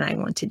things that I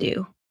want to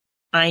do.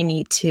 I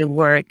need to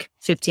work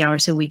 50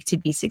 hours a week to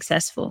be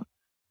successful.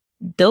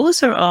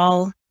 Those are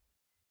all,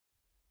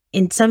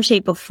 in some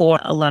shape or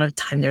form, a lot of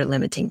time they're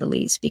limiting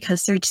beliefs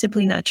because they're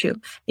simply not true.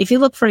 If you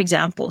look for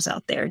examples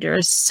out there, there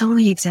are so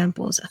many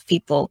examples of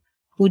people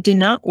who do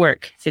not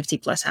work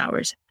 50+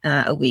 hours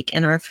a week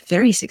and are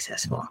very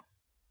successful.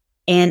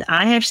 And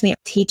I actually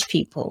teach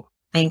people,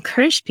 I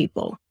encourage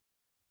people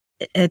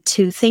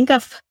to think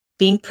of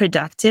being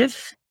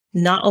productive,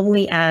 not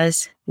only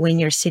as when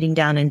you're sitting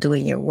down and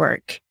doing your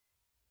work,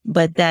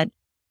 but that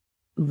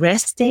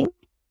resting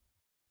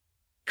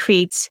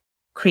creates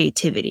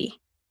creativity.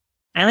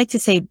 I like to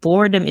say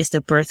boredom is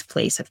the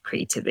birthplace of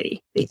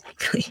creativity,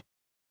 basically.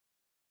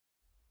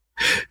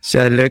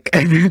 So look,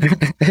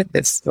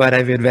 that's what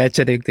I've been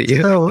mentioning to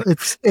you. So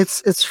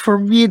it's for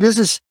me,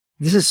 this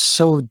is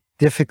so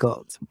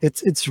difficult.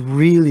 It's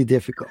really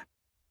difficult.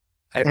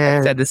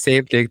 I've said the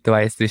same thing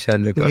twice to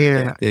Sean-Luc.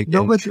 Yeah.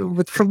 No,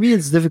 but for me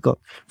it's difficult.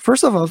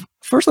 First of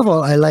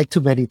all, I like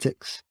too many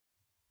things.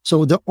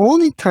 So the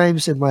only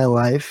times in my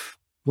life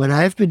when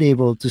I've been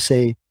able to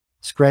say,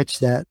 scratch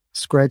that,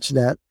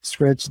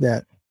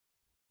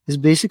 is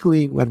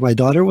basically when my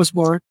daughter was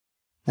born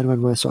and when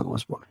my son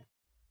was born.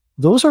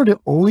 Those are the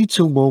only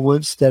two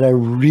moments that I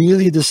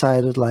really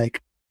decided,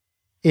 like,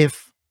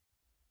 if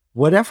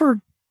whatever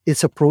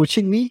is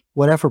approaching me,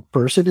 whatever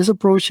person is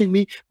approaching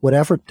me,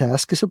 whatever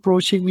task is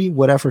approaching me,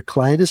 whatever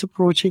client is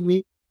approaching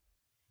me,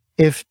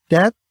 if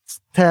that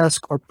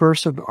task or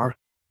person or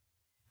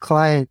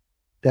client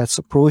that's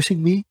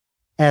approaching me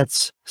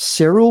adds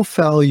zero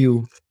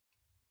value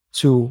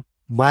to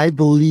my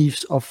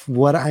beliefs of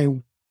what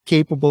I'm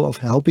capable of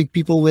helping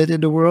people with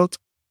in the world,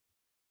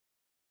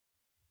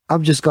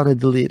 I'm just going to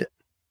delete it.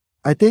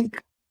 I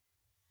think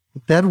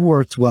that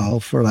worked well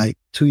for like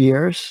 2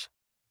 years.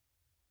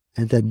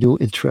 And then new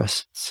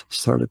interests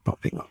started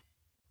popping up.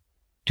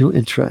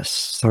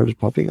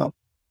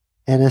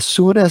 And as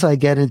soon as I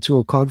get into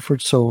a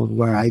comfort zone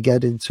where I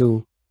get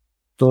into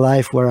the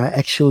life where I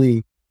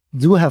actually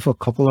do have a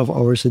couple of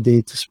hours a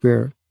day to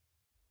spare,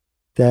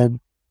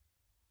 then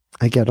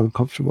I get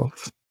uncomfortable.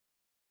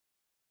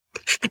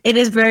 It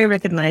is very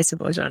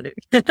recognizable, Jean-Luc.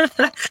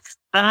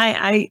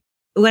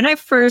 When I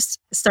first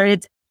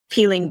started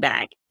peeling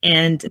back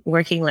and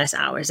working less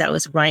hours, that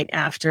was right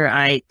after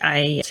I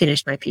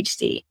finished my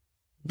PhD.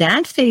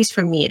 That phase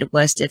for me, it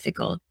was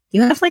difficult.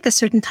 You have like a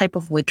certain type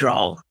of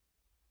withdrawal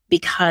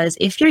because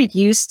if you're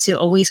used to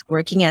always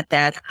working at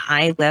that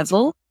high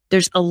level,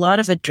 there's a lot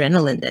of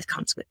adrenaline that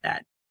comes with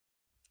that.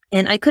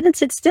 And I couldn't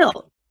sit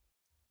still.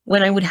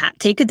 When I would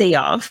take a day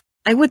off,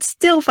 I would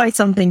still find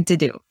something to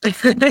do.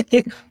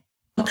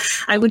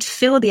 I would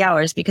fill the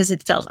hours because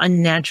it felt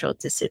unnatural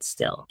to sit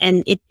still.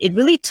 And it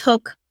really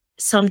took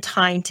some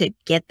time to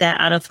get that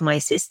out of my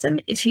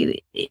system. If you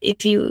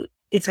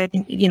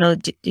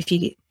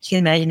can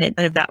imagine it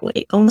that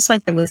way, almost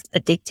like I was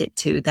addicted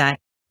to that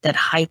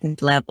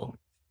heightened level.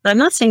 But I'm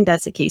not saying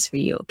that's the case for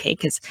you, okay?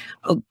 Because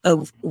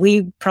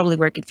we probably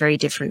work in very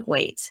different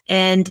ways.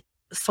 And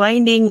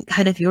finding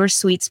kind of your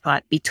sweet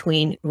spot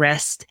between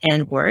rest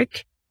and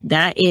work,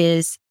 that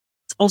is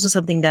also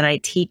something that I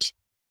teach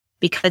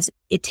because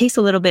it takes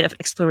a little bit of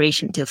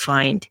exploration to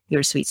find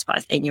your sweet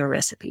spot and your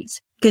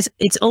recipes. Because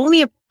it's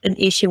only an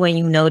issue when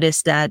you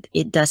notice that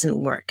it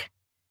doesn't work.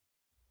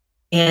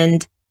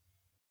 And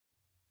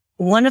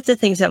one of the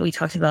things that we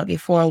talked about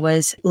before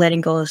was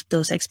letting go of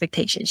those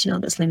expectations,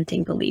 those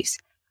limiting beliefs.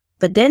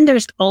 But then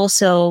there's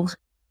also,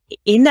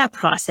 in that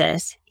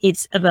process,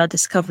 it's about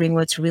discovering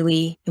what's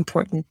really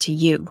important to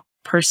you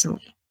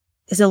personally.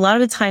 Because a lot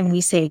of the time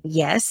we say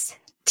yes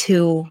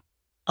to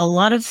a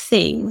lot of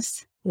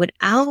things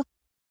without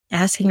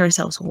asking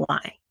ourselves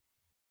why.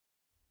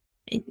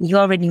 You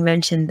already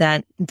mentioned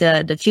that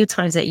the few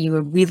times that you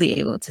were really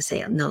able to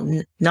say,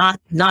 no, not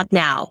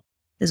now,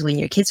 is when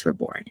your kids were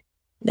born.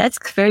 That's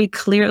very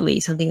clearly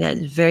something that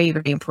is very,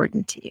 very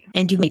important to you.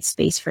 And you made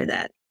space for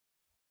that.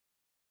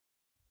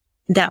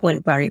 That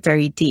went very,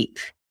 very deep.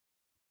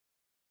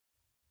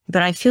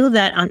 But I feel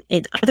that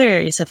in other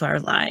areas of our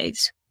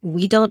lives,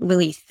 we don't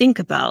really think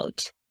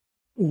about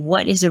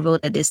what is the role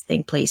that this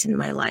thing plays in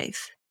my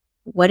life?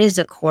 What is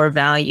the core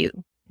value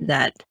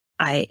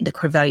the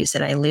core values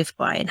that I live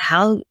by, and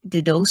how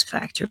do those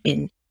factor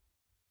in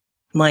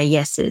my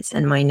yeses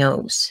and my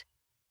nos?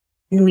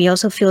 And we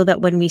also feel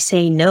that when we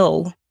say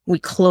no, we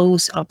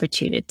close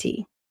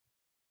opportunity.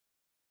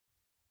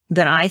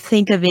 But I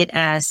think of it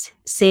as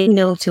saying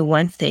no to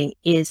one thing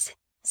is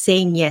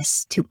saying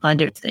yes to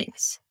other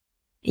things.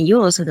 And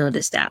you also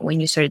notice that when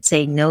you started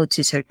saying no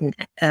to certain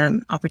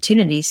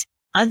opportunities,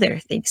 other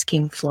things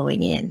came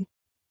flowing in.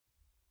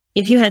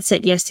 If you had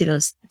said yes to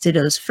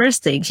those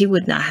first things, you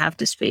would not have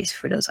the space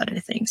for those other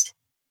things.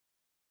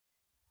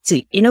 So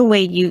in a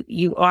way,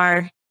 you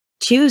are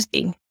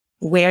choosing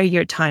where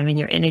your time and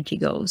your energy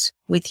goes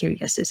with your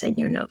yeses and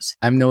your nos.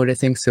 I'm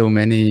noticing so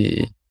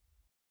many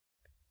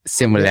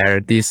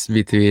similarities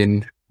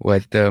between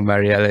what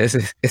Mariella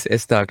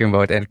is talking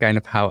about and kind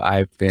of how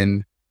I've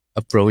been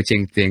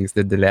approaching things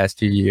the last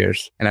few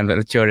years. And I'm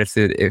not sure if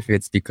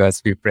it's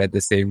because we've read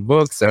the same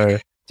books or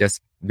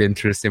just been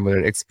through similar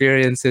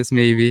experiences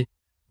maybe.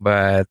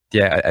 But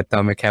yeah,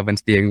 atomic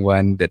habits being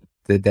one that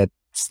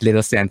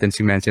little sentence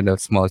you mentioned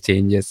of small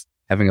changes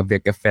having a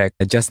big effect.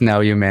 Just now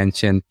you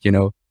mentioned,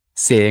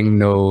 saying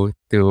no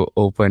to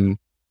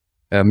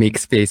make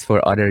space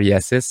for other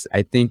yeses.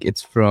 I think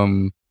it's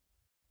from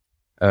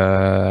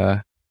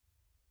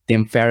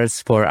Tim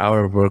Ferriss'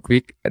 4-Hour Work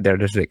Week.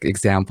 There's an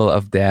example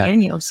of that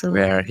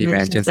where he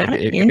mentions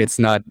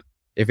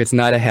if it's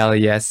not a hell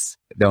yes,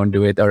 don't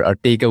do it, or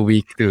take a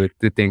week to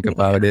think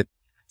about it.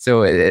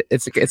 So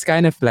it's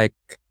kind of like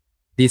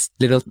these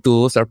little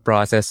tools or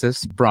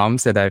processes,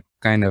 prompts that I've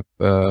kind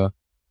of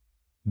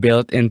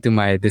built into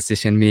my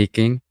decision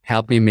making,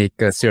 help me make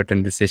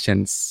certain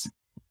decisions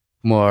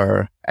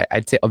more,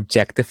 I'd say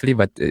objectively,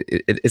 but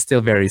it's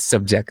still very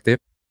subjective.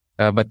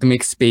 But to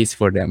make space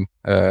for them,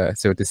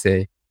 so to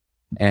say.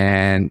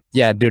 And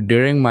yeah,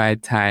 during my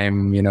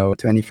time,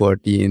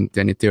 2014,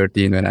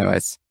 2013, when I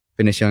was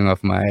finishing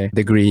off my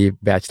degree,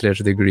 bachelor's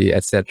degree,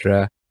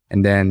 etc.,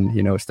 and then,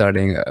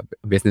 starting a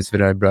business with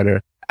my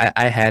brother,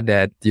 I had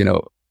that,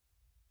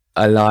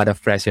 a lot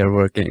of pressure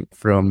working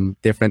from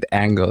different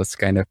angles,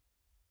 kind of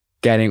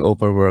getting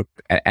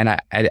overworked. And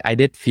I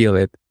did feel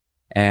it.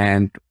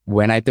 And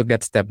when I took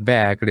that step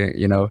back,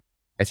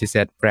 as you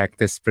said,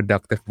 practice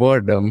productive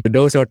boredom,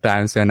 those are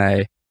times when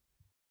I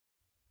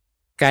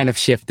kind of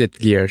shifted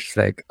gears,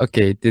 like,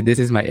 okay, this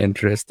is my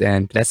interest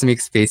and let's make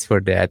space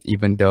for that,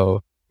 even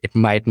though it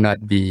might not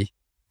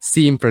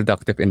seem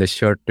productive in the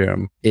short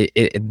term.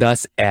 It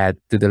does add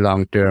to the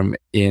long term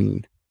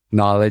in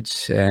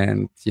knowledge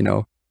and,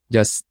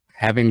 just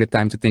having the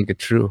time to think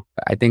it through.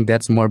 I think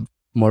that's more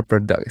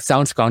productive.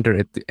 Sounds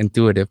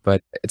counterintuitive,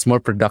 but it's more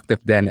productive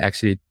than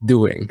actually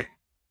doing.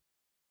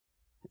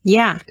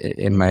 Yeah.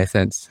 In my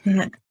sense.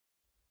 Yeah,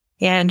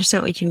 I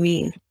understand what you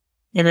mean.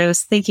 And I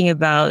was thinking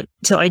about,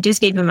 so I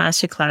just gave a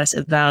masterclass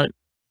about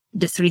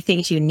the 3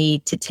 things you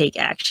need to take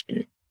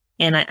action.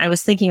 And I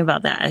was thinking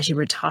about that as you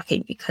were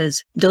talking,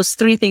 because those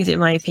 3 things, in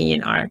my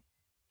opinion, are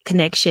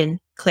connection,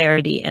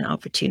 clarity, and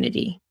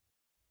opportunity.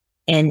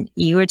 And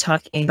you were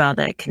talking about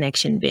that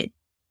connection bit,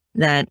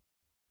 that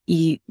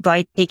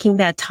by taking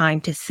that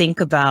time to think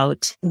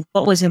about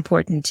what was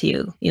important to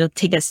you,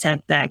 take a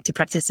step back to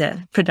practice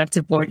a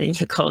productive boredom,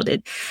 you called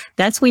it.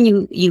 That's when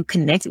you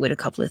connect with a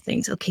couple of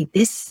things. Okay,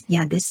 this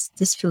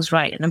feels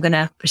right, and I'm going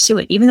to pursue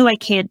it, even though I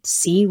can't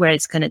see where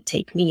it's going to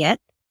take me yet.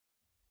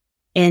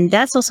 And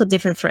that's also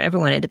different for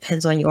everyone. It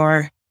depends on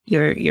your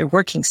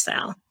working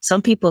style.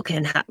 Some people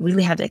can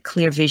really have that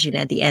clear vision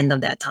at the end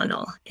of that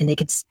tunnel, and they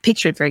can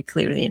picture it very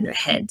clearly in their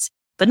heads.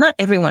 But not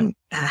everyone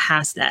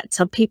has that.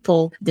 Some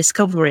people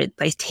discover it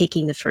by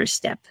taking the first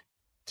step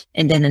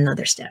and then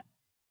another step.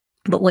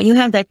 But when you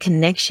have that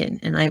connection,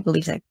 and I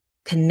believe that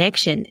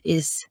connection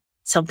is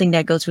something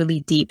that goes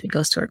really deep, it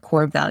goes to our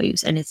core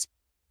values, and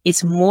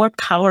it's more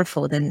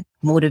powerful than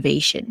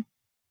motivation.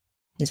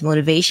 Because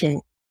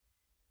motivation,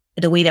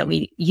 the way that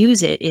we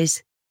use it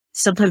is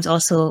sometimes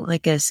also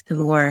like a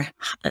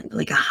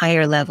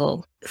higher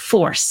level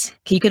force.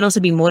 You can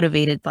also be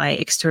motivated by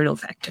external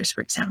factors,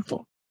 for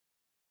example.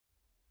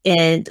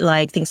 And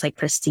like things like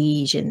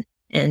prestige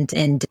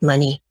and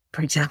money,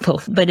 for example.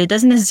 But it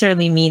doesn't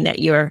necessarily mean that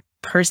you're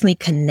personally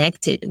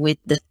connected with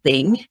the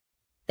thing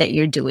that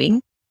you're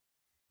doing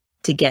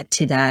to get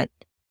to that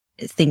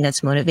thing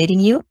that's motivating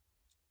you.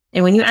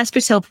 And when you ask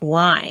yourself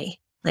why,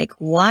 like,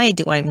 why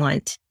do I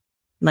want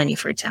money,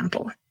 for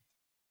example?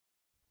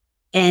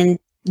 And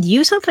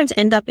you sometimes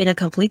end up in a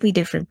completely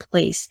different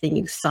place than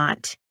you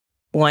thought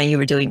when you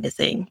were doing the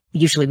thing.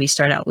 Usually we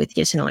start out with,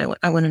 yes,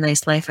 I want a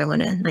nice life. I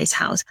want a nice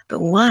house. But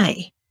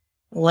why?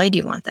 Why do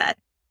you want that?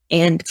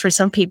 And for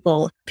some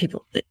people,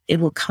 it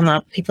will come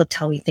up. People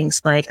tell me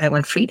things like, I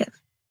want freedom.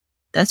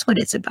 That's what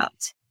it's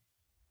about.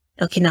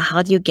 Okay, now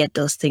how do you get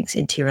those things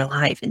into your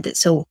life? And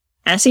so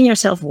asking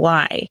yourself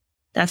why,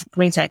 that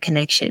brings that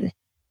connection.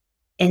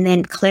 And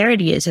then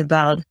clarity is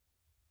about,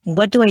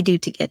 what do I do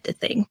to get the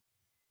thing?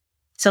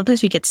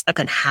 Sometimes we get stuck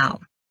on how.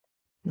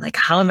 Like,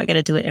 how am I going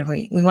to do it? And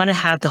we want to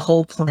have the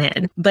whole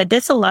plan, but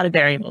that's a lot of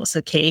variables,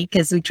 okay?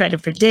 Because we try to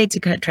predict, we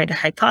try to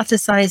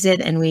hypothesize it,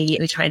 and we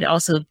try to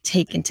also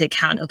take into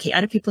account, okay,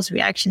 other people's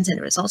reactions and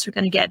the results we're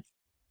going to get.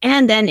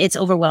 And then it's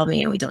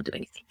overwhelming and we don't do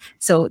anything.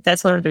 So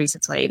that's one of the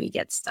reasons why we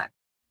get stuck.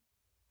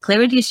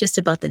 Clarity is just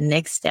about the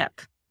next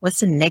step. What's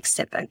the next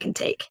step I can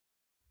take?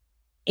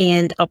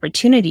 And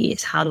opportunity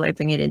is, how do I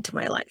bring it into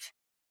my life?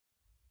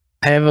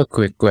 I have a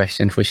quick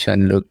question for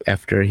Sean-Luc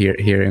after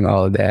hearing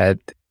all that.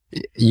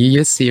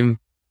 You seem,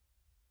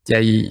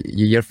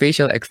 your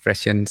facial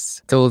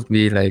expressions told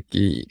me like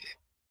it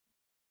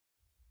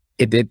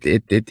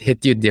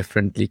hit you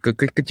differently.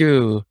 Could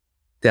you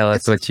Tell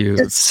us what you.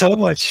 It's so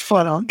much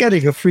fun. I'm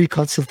getting a free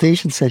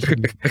consultation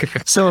session.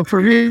 So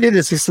for me,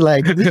 this is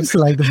like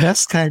the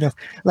best kind of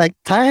like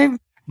time.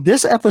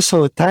 This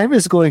episode, time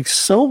is going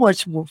so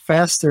much more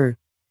faster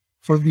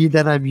for me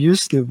than I'm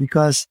used to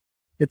because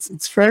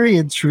it's very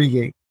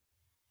intriguing.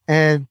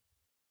 And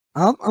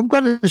I'm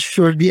gonna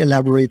shortly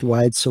elaborate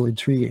why it's so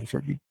intriguing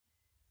for me.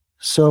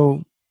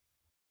 So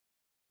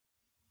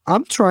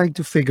I'm trying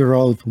to figure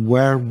out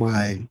where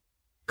my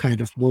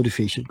kind of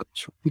motivation comes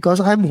from because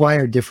I'm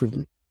wired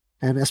differently.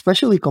 And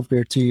especially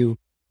compared to you,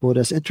 both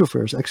as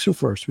introverts,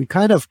 extroverts,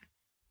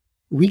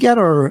 we get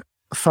our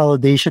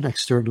validation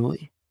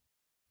externally.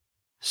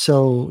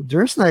 So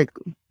there's like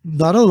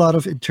not a lot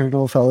of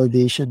internal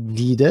validation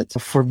needed.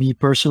 For me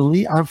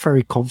personally, I'm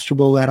very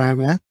comfortable where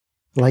I'm at,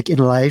 like in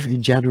life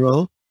in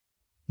general.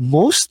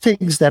 Most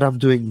things that I'm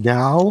doing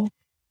now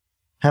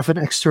have an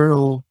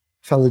external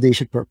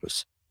validation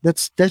purpose.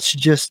 That's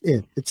just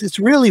it. It's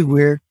really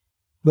weird.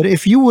 But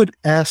if you would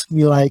ask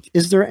me like,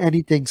 is there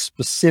anything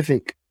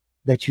specific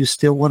that you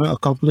still want to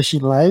accomplish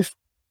in life?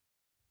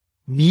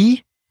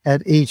 Me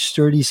at age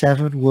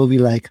 37 will be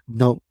like,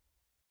 no.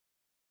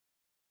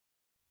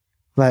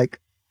 Like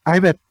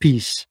I'm at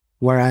peace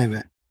where I'm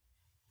at.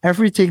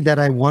 Everything that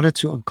I wanted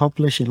to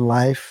accomplish in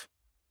life,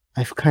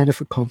 I've kind of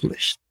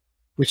accomplished,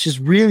 which is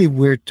really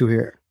weird to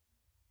hear.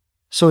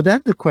 So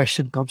then the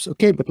question comes,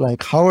 okay, but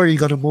like, how are you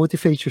going to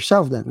motivate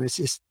yourself then?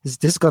 Is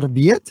this going to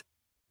be it?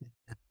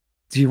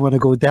 Do you want to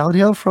go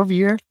downhill from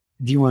here?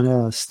 Do you want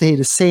to stay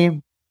the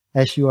same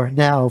as you are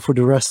now for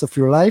the rest of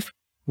your life?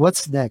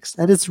 What's next?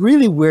 And it's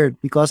really weird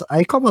because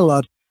I come a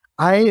lot.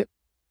 I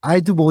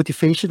do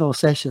motivational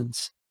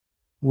sessions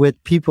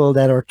with people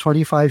that are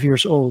 25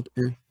 years old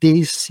and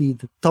they see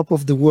the top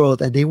of the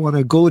world and they want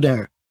to go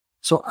there.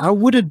 So I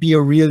wouldn't be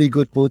a really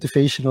good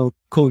motivational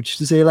coach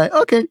to say like,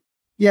 okay,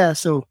 yeah,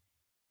 so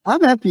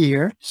I'm happy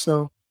here.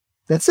 So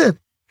that's it.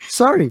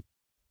 Sorry.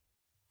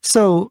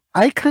 So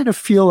I kind of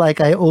feel like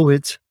I owe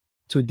it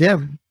to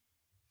them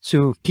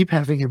to keep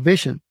having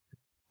ambition,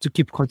 to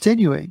keep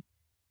continuing.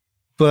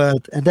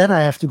 And then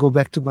I have to go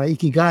back to my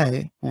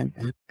ikigai.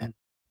 And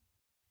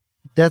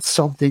that's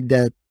something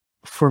that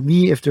for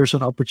me, if there's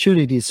an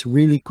opportunity, it's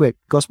really quick.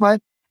 Because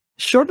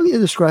shortly to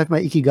describe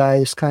my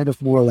ikigai is kind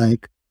of more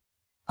like,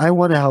 I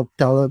want to help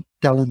talent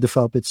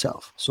develop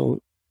itself.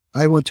 So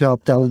I want to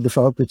help talent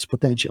develop its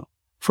potential.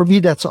 For me,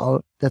 that's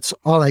all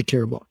I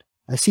care about.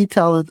 I see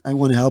talent, I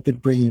want to help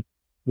it bring it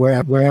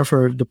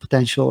wherever the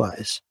potential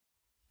lies.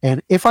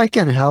 And if I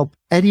can help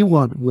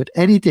anyone with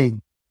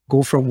anything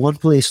go from one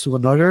place to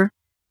another,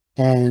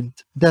 and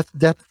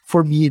that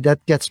for me,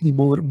 that gets me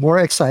more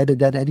excited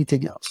than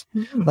anything else.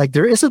 Mm-hmm. Like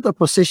there isn't a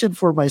position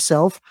for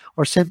myself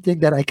or something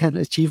that I can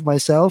achieve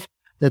myself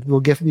that will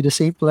give me the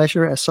same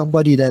pleasure as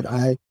somebody that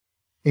I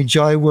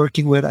enjoy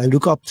working with, I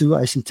look up to,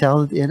 I see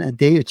talent in, and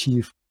they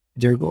achieve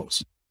their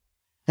goals.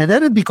 And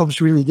then it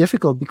becomes really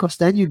difficult because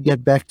then you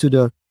get back to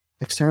the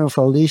external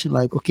validation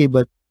like, okay,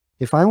 but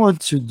if I want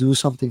to do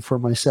something for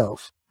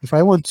myself, if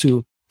I want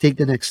to take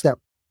the next step,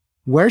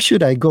 where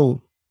should I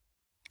go?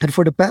 And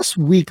for the past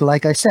week,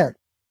 like I said,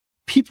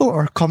 people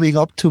are coming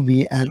up to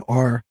me and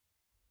are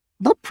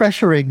not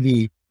pressuring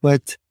me,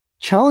 but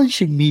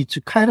challenging me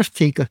to kind of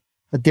take a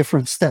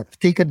different step,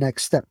 take a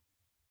next step.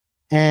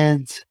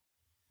 And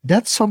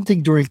that's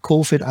something during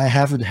COVID I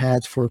haven't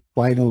had for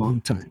quite a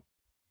long time.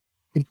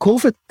 In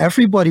COVID,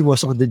 everybody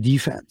was on the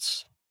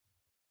defense.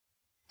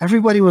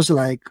 Everybody was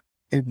like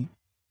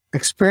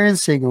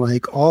experiencing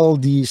like all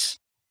these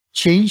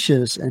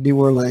changes, and they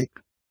were like,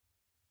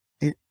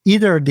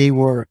 either they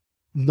were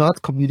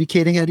not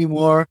communicating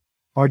anymore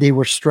or they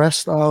were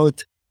stressed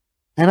out.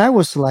 And I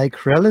was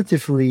like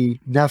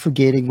relatively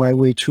navigating my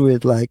way through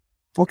it like,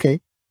 okay,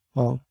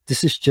 well,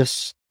 this is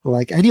just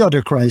like any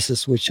other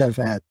crisis which I've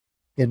had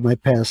in my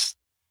past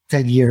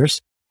 10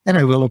 years, and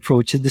I will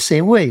approach it the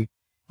same way.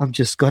 I'm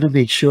just going to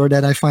make sure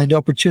that I find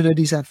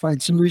opportunities and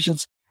find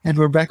solutions, and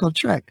we're back on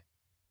track.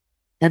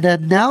 And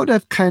then now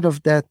that kind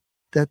of that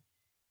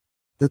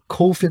the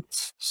COVID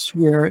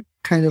sphere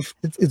kind of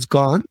it's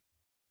gone,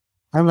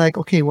 I'm like,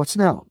 okay, what's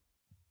now?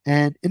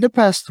 And in the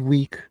past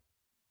week,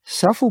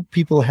 several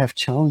people have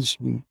challenged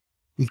me,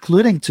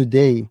 including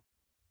today,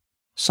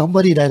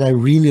 somebody that I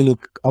really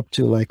look up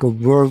to, like a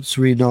world's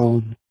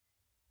renowned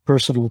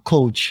personal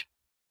coach.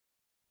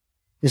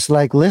 It's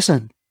like,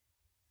 listen,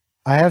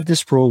 I have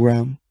this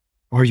program.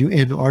 Are you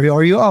in or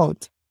are you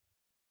out?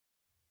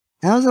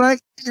 And I was like,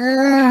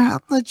 I'm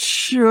not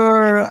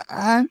sure.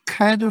 I'm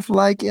kind of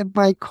like in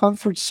my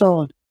comfort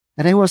zone.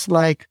 And it was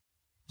like,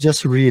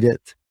 just read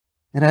it.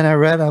 And then I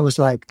read, I was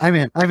like, I'm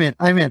in.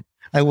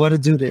 I want to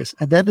do this.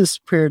 And then the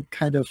spirit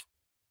kind of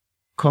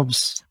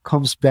comes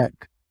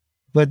back.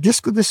 But this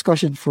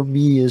discussion for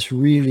me is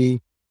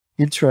really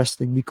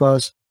interesting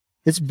because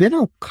it's been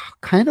a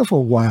kind of a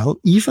while,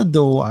 even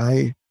though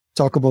I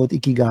talk about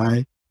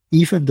Ikigai,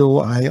 even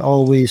though I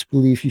always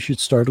believe you should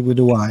start with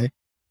a why,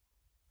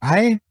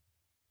 I'm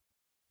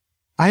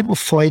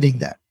avoiding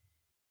that.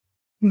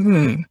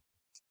 Mm-hmm.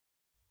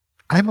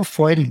 I'm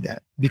avoiding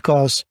that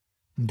because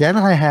then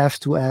I have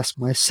to ask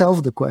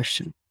myself the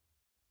question.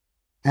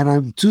 And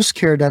I'm too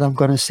scared that I'm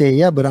going to say,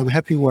 yeah, but I'm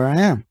happy where I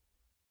am.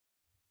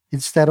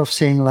 Instead of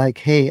saying like,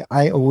 hey,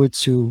 I owe it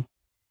to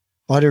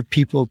other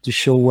people to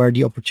show where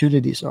the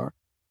opportunities are.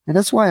 And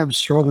that's why I'm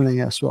struggling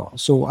as well.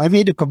 So I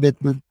made a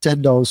commitment,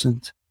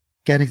 10,000,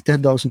 getting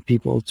 10,000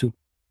 people to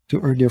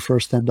earn their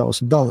first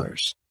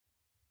 $10,000.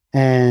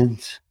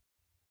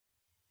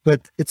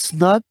 But it's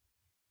not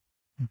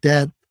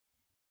that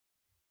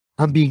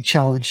I'm being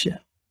challenged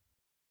yet.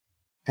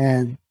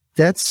 And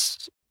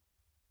that's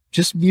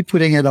just me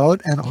putting it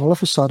out. And all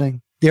of a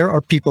sudden, there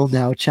are people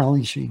now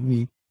challenging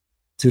me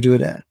to do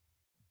that.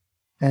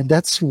 And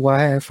that's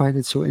why I find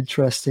it so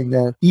interesting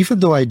that even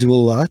though I do a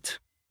lot,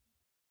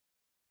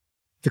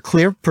 the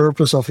clear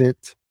purpose of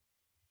it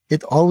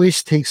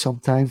always takes some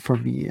time for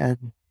me.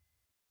 And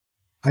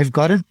I've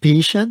gotten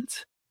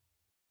patient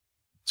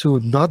to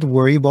not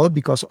worry about,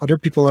 because other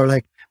people are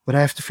like, but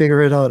I have to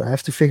figure it out. I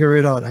have to figure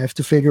it out. I have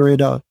to figure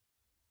it out.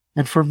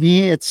 And for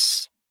me,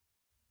 it's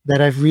that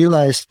I've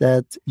realized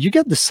that you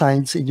get the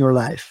signs in your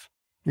life.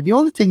 And the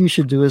only thing you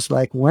should do is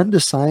like, when the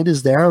sign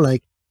is there,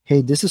 like,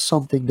 hey, this is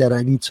something that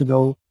I need to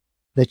know,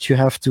 that you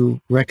have to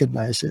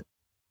recognize it.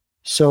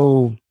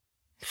 So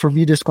for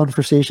me, this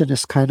conversation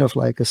is kind of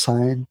like a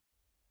sign,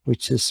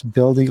 which is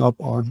building up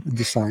on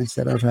the signs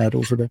that I've had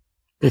over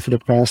the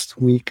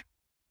past week.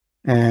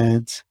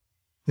 And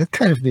that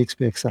kind of makes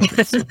me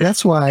excited. So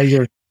that's why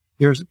you're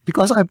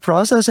because I'm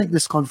processing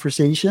this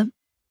conversation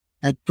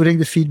and putting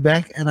the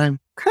feedback, and I'm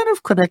kind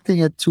of connecting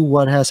it to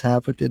what has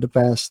happened in the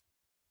past,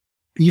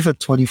 even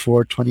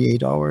 24,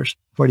 28 hours,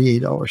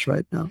 48 hours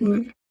right now.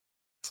 Mm-hmm.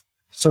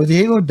 So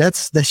Diego,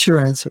 that's your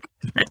answer.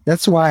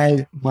 That's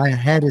why my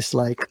head is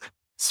like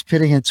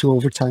spitting into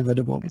overtime at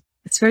the moment.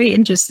 It's very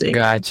interesting.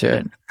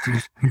 Gotcha.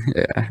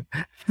 Yeah.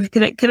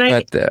 Can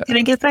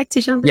I get back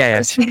to Jean?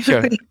 Yeah,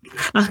 sure.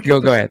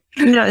 Go ahead.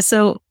 No,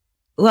 so,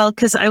 well,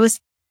 because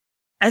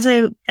as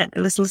I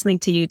was listening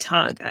to you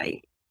talk,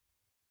 I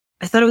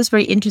thought it was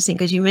very interesting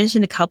because you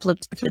mentioned a couple of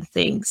different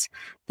things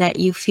that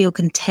you feel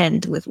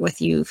content with what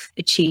you've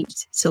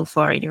achieved so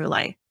far in your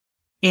life.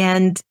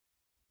 And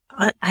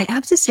I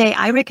have to say,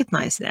 I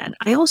recognize that.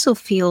 I also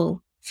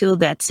feel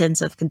that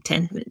sense of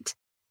contentment,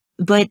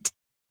 but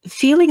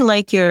feeling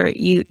like you're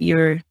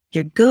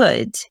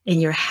good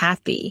and you're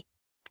happy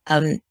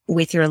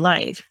with your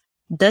life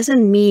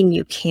doesn't mean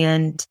you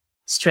can't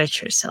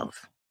stretch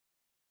yourself.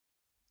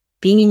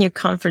 Being in your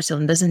comfort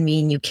zone doesn't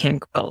mean you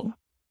can't grow.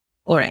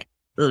 Or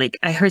like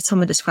I heard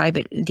someone describe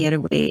it the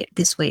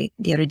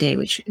other day,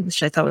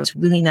 which I thought was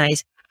really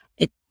nice.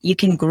 You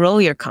can grow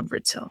your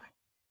comfort zone.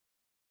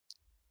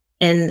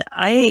 And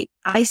I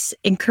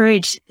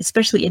encourage,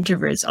 especially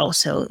introverts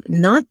also,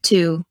 not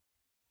to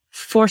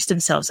force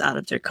themselves out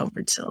of their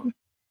comfort zone.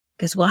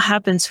 Because what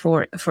happens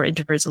for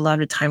introverts a lot of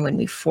the time when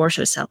we force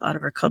ourselves out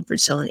of our comfort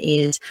zone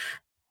is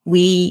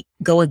we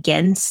go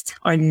against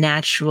our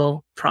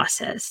natural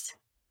process.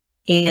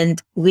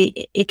 And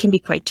it can be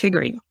quite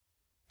triggering.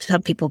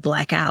 Some people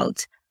black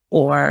out,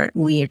 or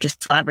we are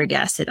just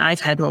flabbergasted. I've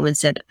had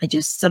moments that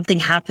something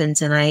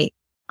happens and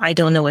I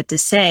don't know what to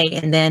say.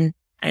 And then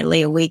I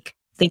lay awake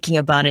thinking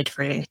about it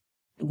for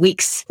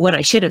weeks, what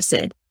I should have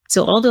said.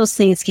 So all those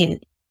things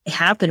can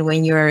happen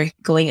when you're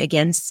going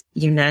against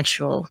your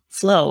natural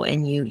flow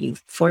and you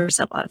force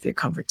yourself out of your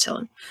comfort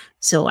zone.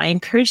 So I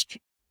encourage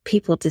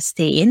people to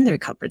stay in their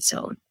comfort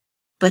zone,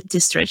 but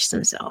to stretch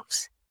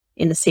themselves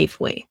in a safe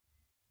way.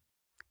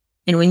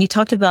 And when you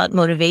talked about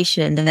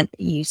motivation, that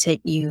you said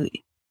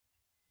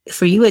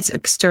for you, it's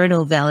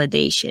external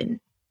validation.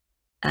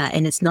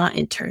 And it's not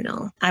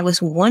internal. I was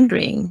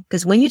wondering,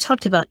 because when you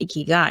talked about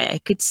Ikigai,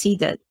 I could see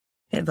that,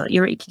 about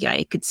your Ikigai,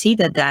 I could see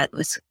that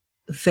was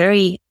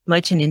very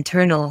much an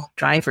internal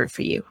driver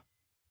for you.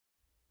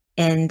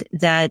 And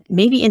that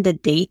maybe in the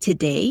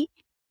day-to-day,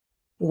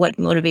 what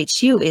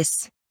motivates you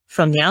is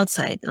from the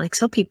outside. Like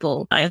some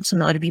people, I also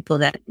know other people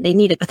that they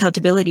need an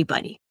accountability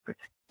buddy, or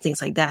things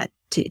like that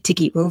to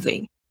keep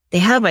moving. They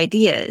have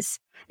ideas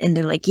and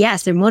they're like,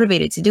 yes, they're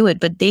motivated to do it.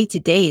 But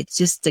day-to-day, it's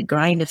just the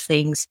grind of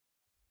things.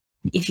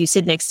 If you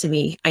sit next to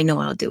me, I know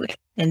I'll do it.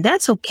 And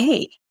that's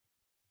okay.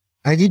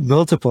 I need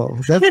multiple.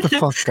 That's the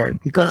fun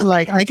part, because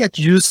like I get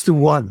used to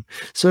one.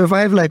 So if I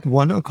have like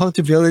one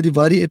accountability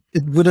buddy, it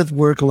wouldn't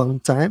work a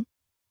long time.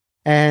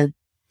 And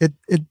it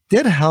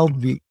did help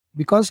me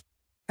because,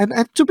 and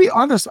to be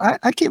honest,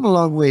 I came a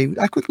long way.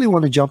 I quickly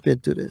want to jump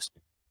into this.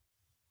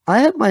 I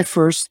had my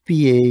first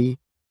PA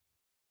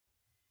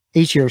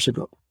 8 years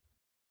ago.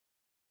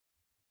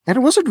 And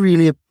it wasn't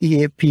really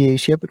a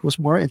PA-ship. It was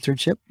more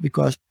internship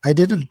because I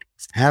didn't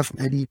have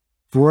any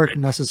work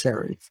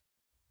necessary.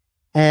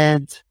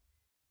 And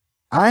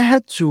I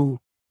had to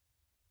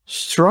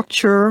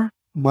structure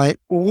my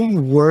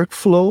own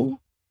workflow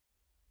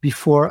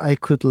before I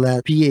could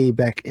let PA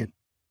back in.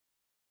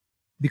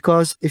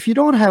 Because if you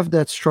don't have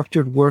that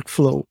structured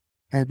workflow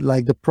and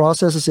like the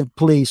processes in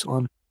place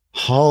on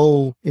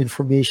how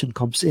information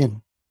comes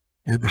in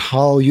and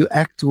how you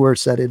act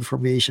towards that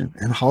information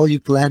and how you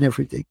plan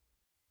everything,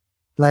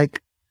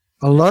 like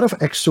a lot of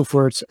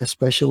extroverts,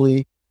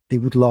 especially, they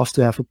would love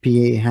to have a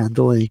PA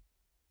handling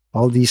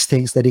all these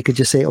things that they could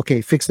just say,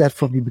 okay, fix that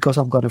for me because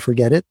I'm going to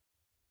forget it.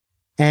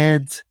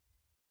 And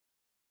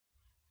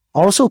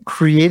also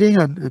creating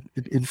an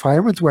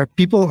environment where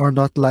people are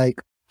not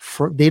like,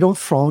 they don't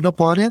frown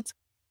upon it.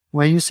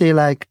 When you say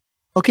like,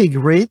 okay,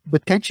 great,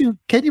 but can you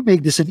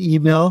make this an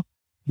email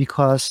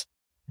because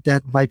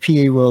that my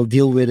PA will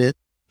deal with it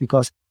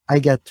because I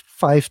get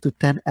 5 to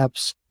 10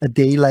 apps a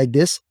day like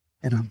this,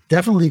 and I'm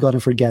definitely going to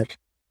forget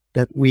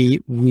that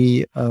we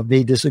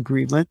made this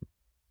agreement.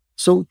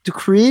 So to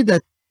create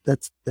that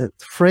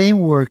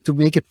framework to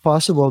make it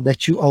possible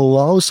that you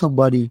allow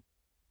somebody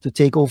to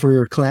take over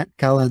your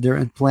calendar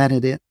and plan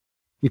it in,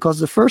 because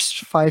the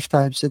first 5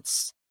 times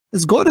it's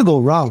going to go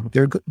wrong.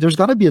 There's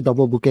going to be a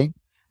double booking.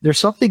 There's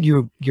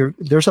something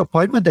there's an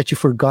appointment that you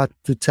forgot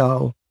to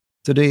tell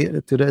to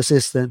the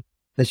assistant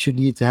that you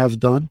need to have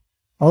done.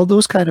 All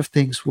those kind of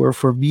things were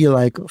for me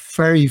like a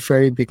very,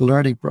 very big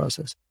learning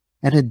process.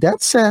 And in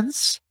that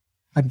sense,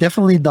 I'm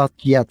definitely not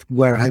yet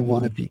where I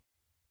want to be,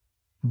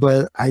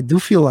 but I do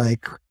feel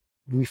like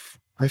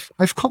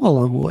I've come a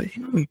long way.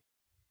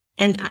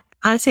 And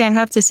honestly, I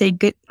have to say,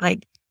 good,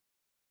 like,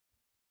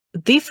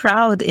 be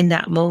proud in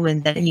that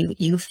moment that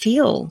you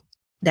feel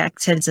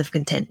that sense of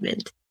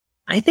contentment.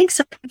 I think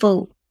some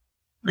people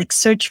like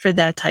search for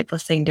that type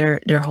of thing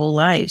their whole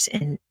lives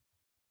and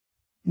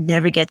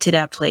never get to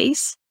that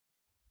place.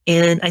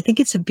 And I think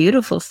it's a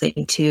beautiful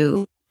thing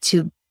to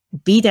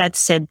be that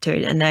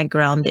centered and that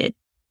grounded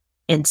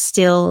and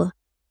still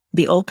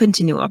be open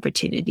to new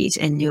opportunities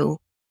and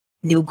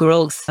new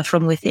growth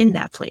from within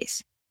that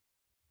place.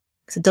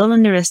 So don't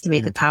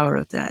underestimate the power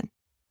of that.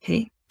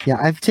 Okay. Yeah,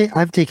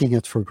 I'm taking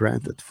it for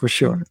granted for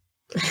sure.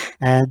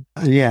 And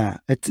yeah,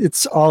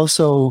 it's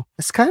also,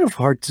 it's kind of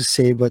hard to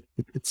say, but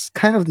it's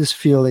kind of this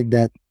feeling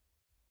that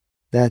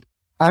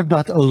I'm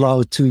not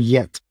allowed to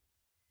yet.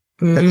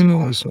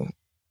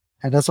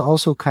 That's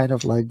also kind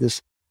of like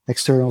this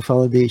external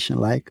validation.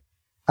 Like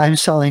I'm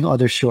selling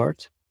others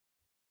short,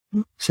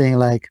 saying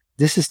like,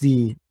 this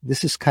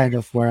is kind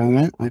of where I'm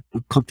at. I'm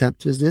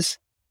content with this.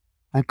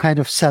 I'm kind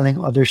of selling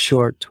others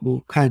short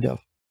who kind of,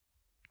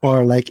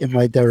 or like in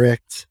my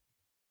direct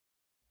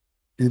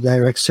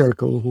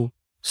circle who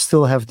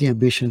still have the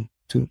ambition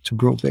to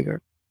grow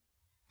bigger.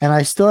 And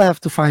I still have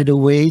to find a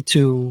way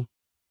to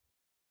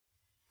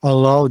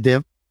allow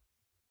them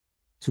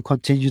to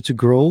continue to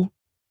grow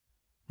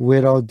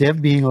without them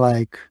being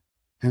like,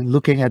 and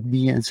looking at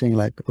me and saying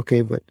like,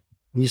 okay, but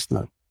he's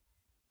not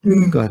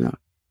gonna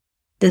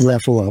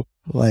level up.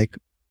 Like,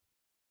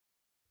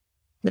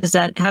 does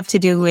that have to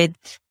do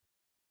with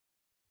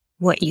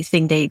what you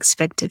think they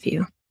expect of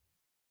you?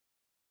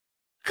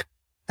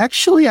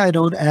 Actually, I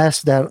don't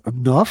ask that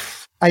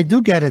enough. I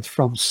do get it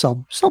from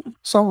some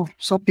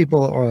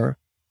people are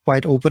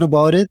quite open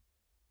about it,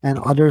 and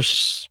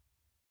others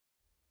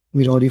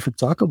we don't even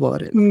talk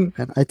about it. And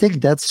I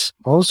think that's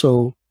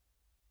also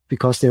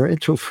because they're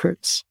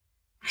introverts.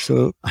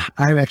 So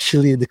I'm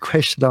actually, the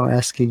question I'm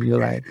asking you,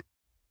 like,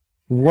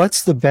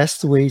 what's the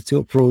best way to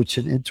approach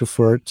an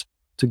introvert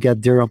to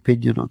get their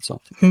opinion on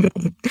something?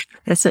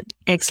 That's an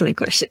excellent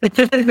question.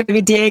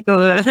 Maybe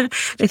Diego,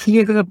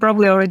 you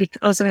probably already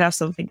also have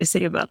something to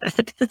say about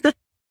that.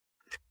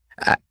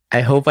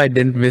 I hope I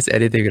didn't miss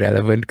anything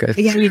relevant because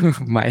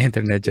my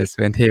internet just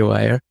went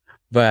haywire.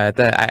 But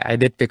I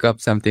did pick up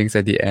some things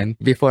at the end.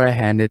 Before I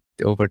hand it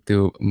over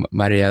to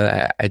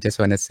Mariella, I just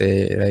want to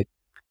say, like,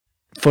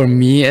 for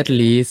me at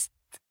least,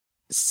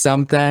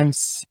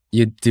 sometimes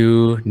you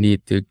do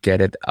need to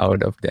get it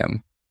out of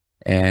them.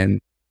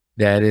 And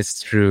that is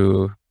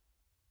through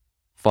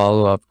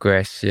follow-up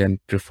question,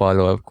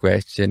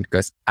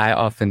 because I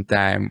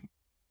oftentimes,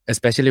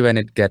 especially when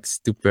it gets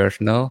too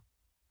personal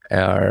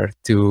or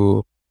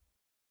too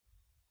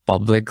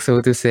public,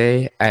 so to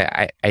say,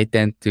 I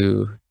tend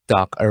to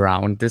talk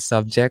around the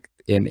subject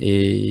in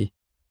a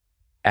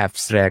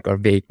abstract or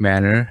vague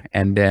manner,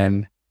 and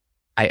then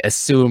I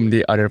assume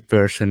the other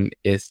person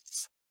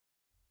is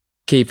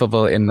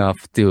capable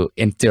enough to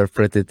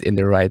interpret it in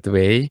the right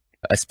way,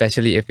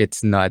 especially if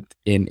it's not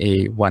in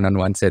a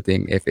one-on-one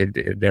setting, if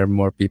there are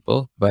more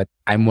people. But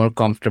I'm more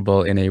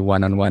comfortable in a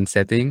one-on-one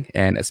setting,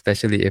 and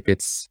especially if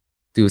it's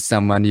to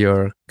someone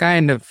you're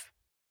kind of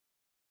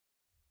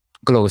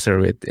closer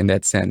with in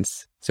that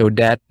sense. So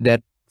that's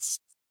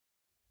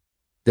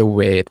the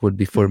way it would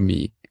be for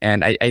me.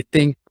 And I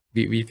think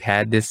we've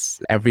had this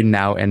every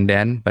now and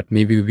then, but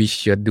maybe we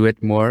should do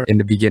it more. In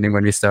the beginning,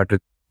 when we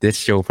started this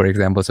show, for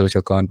example,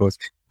 Social Confoes,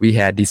 we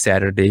had these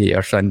Saturday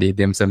or Sunday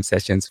dim sum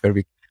sessions where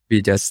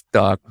we just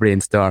talk,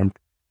 brainstormed,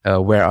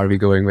 where are we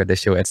going with the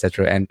show,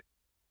 etc. And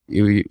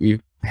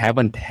we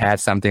haven't had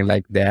something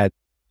like that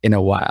in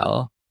a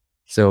while.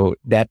 So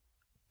that,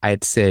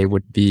 I'd say,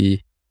 would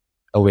be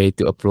a way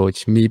to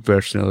approach me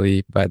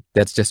personally, but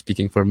that's just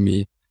speaking for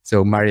me.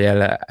 So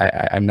Mariella,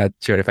 I'm not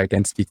sure if I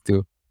can speak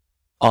to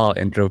all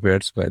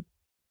introverts, but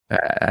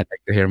I'd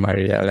like to hear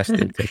Mariella's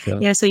take as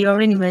well. Yeah, so you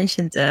already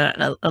mentioned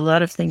a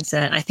lot of things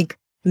that I think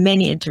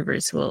many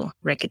introverts will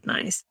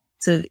recognize.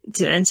 So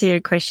to answer your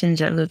question,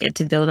 Gianluca,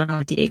 to build on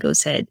what Diego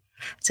said,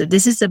 So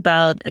this is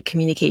about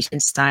communication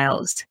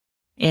styles.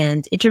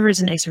 And introverts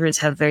and extroverts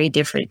have very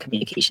different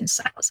communication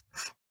styles.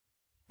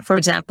 For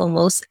example,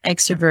 most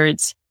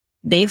extroverts,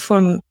 they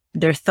form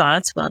their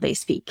thoughts while they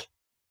speak.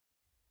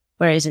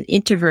 Whereas an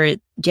introvert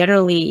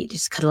generally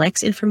just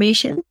collects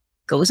information,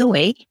 goes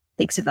away,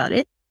 thinks about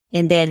it,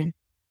 and then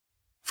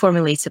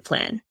formulates a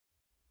plan.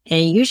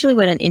 And usually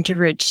when an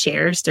introvert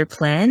shares their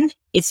plan,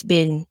 it's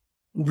been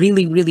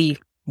really, really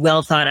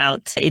well thought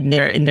out in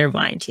their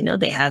mind. You know,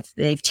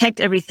 they've checked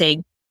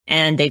everything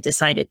and they've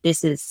decided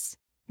this is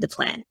the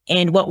plan.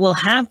 And what will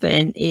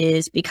happen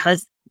is,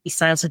 because these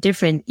styles are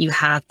different, you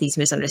have these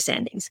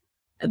misunderstandings.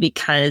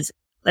 Because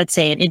let's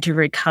say an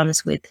introvert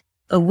comes with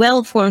a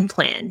well-formed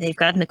plan. They've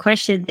gotten a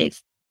question,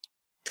 they've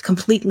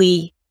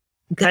completely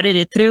gutted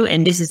it through,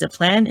 and this is the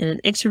plan. And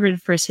an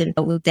extroverted person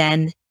will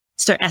then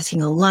start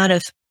asking a lot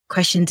of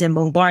questions and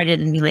bombard it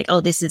and be like,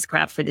 oh, this is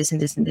crap for this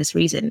and this and this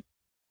reason.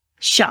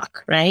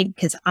 Shock, right?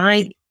 Because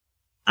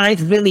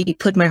I've really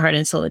put my heart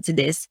and soul into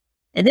this.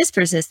 And this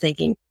person is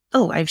thinking,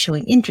 oh, I'm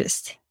showing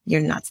interest.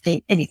 You're not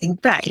saying anything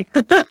back.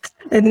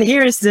 And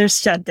here's their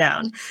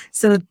shutdown.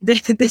 So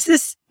this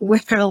is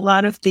where a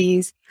lot of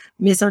these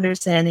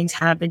misunderstandings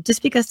happen,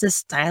 just because the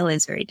style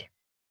is very different.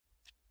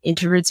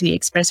 Introverts, we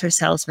express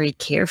ourselves very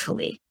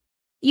carefully.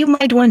 You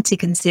might want to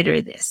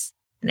consider this.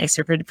 An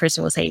extroverted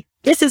person will say,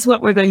 this is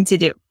what we're going to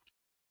do.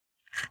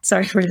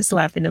 Sorry for the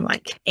slap in the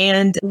mic.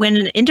 And when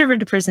an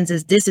introverted person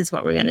says, this is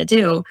what we're going to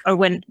do, or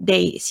when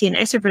they see an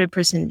extroverted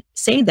person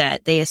say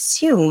that, they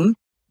assume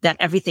that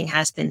everything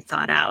has been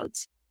thought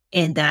out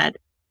and that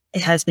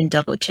it has been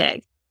double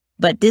checked.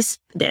 But the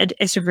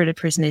extroverted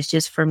person is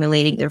just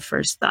formulating their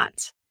first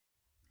thoughts.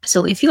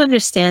 So if you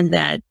understand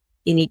that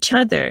in each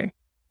other,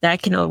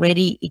 that can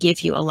already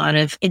give you a lot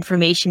of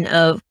information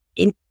of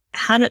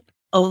how to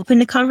open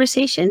the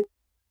conversation.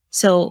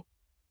 So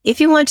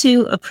if you want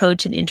to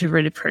approach an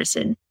introverted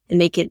person and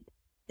make it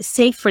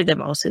safe for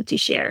them also to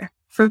share,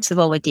 first of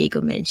all, what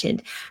Diego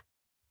mentioned,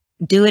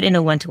 do it in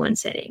a one-to-one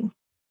setting.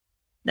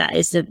 That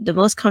is the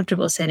most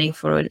comfortable setting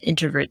for an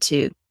introvert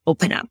to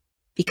open up,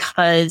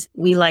 because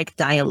we like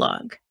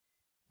dialogue.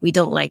 We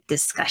don't like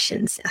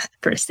discussions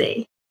per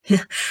se.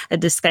 A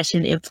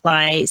discussion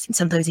implies,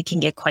 sometimes it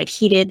can get quite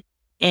heated,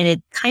 and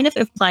it kind of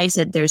implies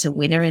that there's a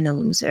winner and a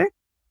loser.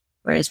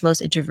 Whereas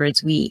most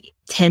introverts, we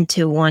tend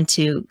to want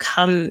to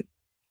come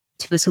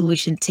to a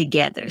solution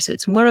together. So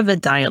it's more of a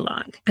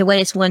dialogue. And when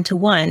it's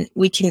one-to-one,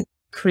 we can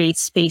create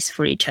space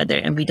for each other,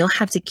 and we don't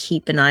have to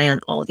keep an eye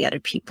on all the other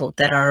people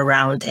that are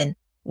around and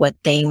what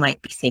they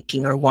might be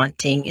thinking or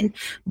wanting and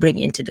bring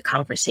into the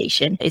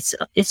conversation. It's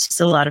just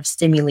a lot of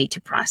stimuli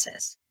to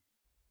process.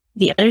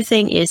 The other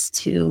thing is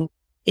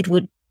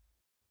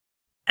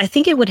I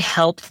think it would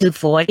help the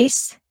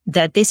voice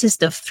that this is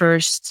the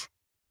first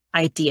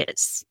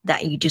ideas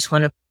that you just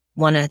want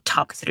to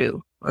talk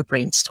through or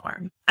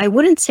brainstorm. I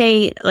wouldn't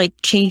say like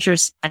change your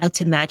style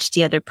to match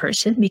the other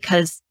person,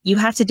 because you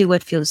have to do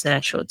what feels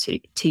natural to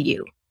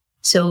you.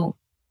 So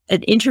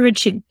an introvert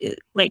should,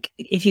 like,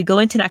 if you go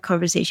into that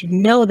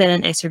conversation, know that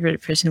an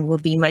extroverted person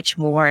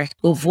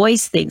will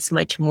voice things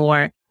much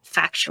more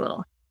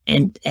factual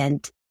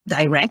and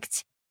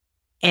direct,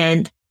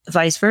 and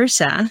vice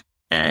versa.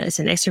 As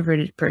an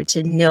extroverted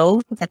person,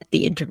 know that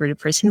the introverted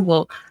person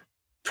will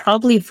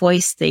probably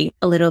voice things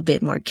a little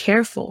bit more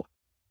careful.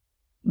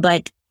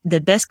 But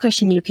the best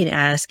question you can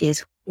ask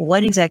is,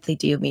 what exactly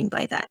do you mean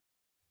by that?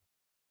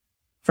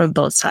 From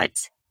both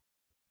sides.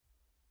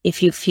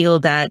 If you feel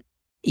that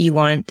you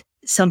want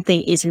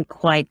something isn't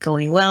quite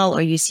going well,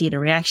 or you see the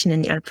reaction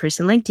in the other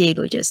person, like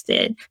Diego just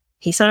did,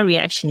 he saw a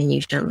reaction and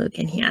you don't look,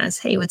 and he asks,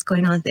 hey, what's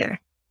going on there?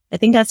 I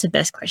think that's the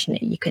best question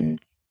that you can,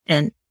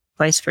 and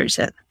vice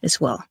versa as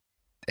well.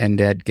 And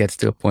that gets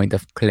to a point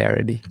of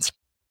clarity.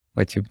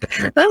 What you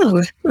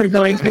Oh, we're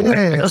going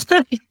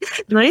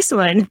nice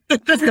one.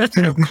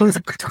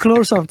 To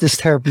close off this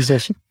therapy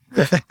session.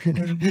 So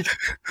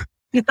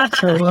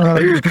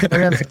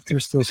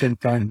there's still some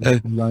time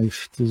in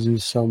life to do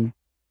some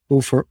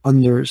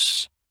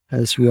over-unders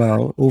as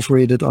well.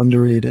 Overrated,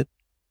 underrated.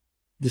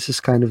 This is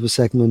kind of a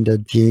segment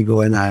that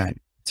Diego and I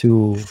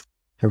do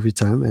every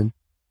time. And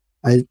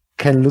I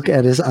can look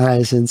at his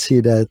eyes and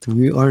see that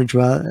we aren't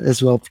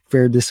as well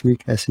prepared this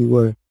week as we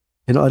were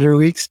in other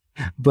weeks.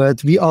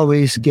 But we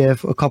always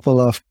give a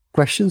couple of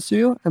questions to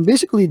you. And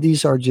basically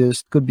these are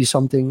just, could be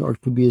something, or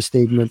it could be a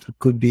statement, it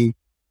could be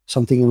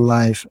something in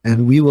life.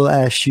 And we will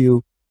ask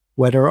you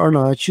whether or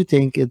not you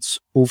think it's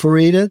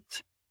overrated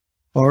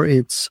or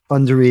it's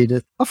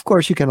underrated. Of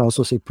course, you can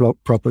also say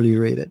properly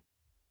rated.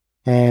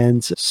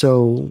 And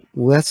so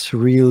let's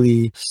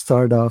really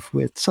start off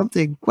with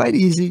something quite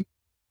easy.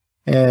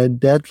 And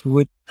that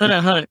would... Hold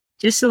on.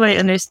 Just so I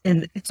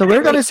understand. So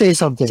we're going to say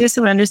something. Just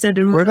so I understand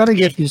the rule. We're going to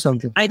give you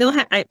something. I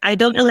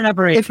don't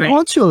elaborate. If you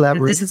want to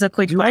elaborate. This is a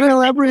quick... You want to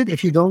elaborate?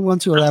 If you don't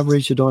want to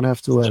elaborate, you don't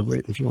have to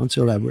elaborate. If you want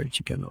to elaborate,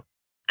 you cannot.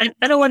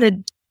 I don't want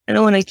to I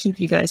don't want to keep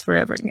you guys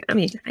forever. I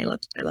mean, I love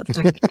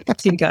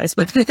you guys,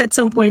 but at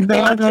some point,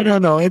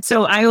 No.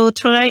 so I will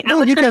try.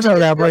 No, you can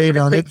elaborate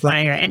on it. But,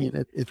 Fire.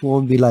 it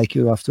won't be like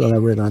you have to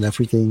elaborate on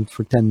everything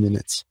for 10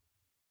 minutes.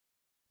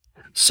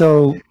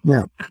 So,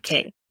 yeah.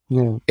 Okay.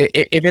 Yeah.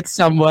 If it's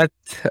somewhat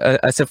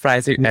a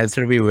surprising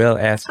answer, we will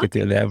ask you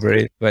to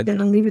elaborate. But Then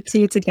I'll leave it to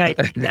you to guide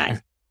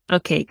that.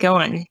 Okay, go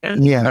on.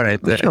 Yeah. all right,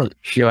 Sure.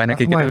 you wanna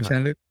kick it Why off, not?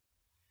 Jean-Luc?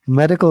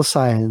 Medical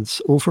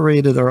science,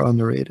 overrated or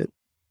underrated?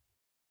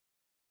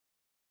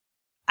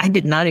 I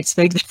did not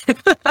expect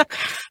that.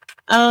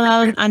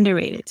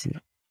 Underrated.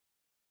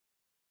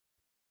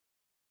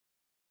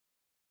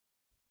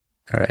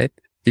 All right,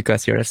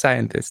 because you're a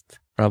scientist,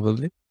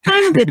 probably.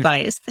 I'm a bit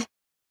biased.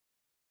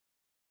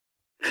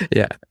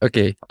 Yeah.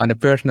 Okay. On the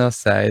personal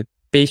side,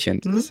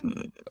 patience,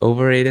 Mhm.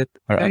 overrated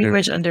or Very underrated?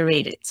 much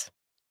underrated.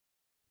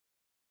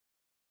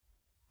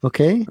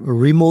 Okay.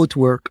 Remote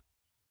work.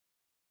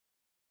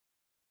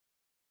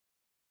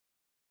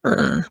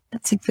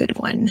 That's a good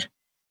one.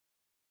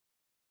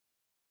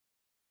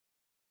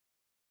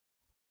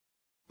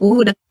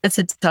 Ooh, that's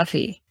a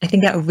toughie. I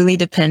think that really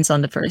depends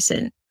on the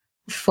person.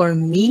 For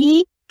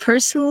me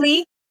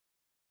personally,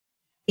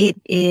 it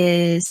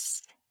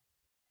is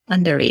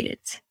underrated.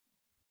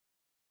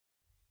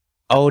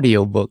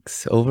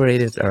 Audiobooks,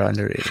 overrated or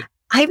underrated?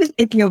 I've been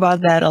thinking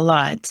about that a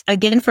lot.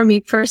 Again, for me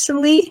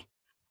personally,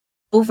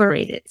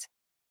 overrated.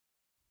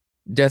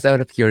 Just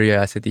out of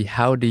curiosity,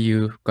 how do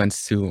you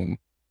consume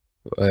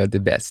the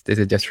best? Is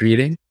it just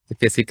reading,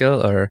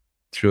 physical, or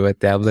through a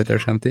tablet or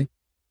something?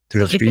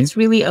 Through a If screen? it's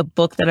really a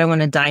book that I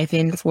want to dive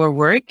in for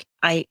work,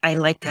 I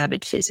like to have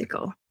it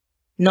physical.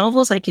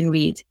 Novels I can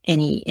read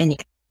in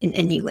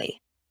any way.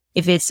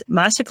 If it's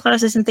master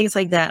classes and things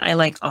like that, I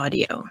like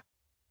audio.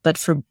 But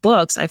for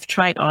books, I've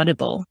tried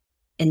Audible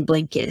and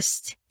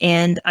Blinkist,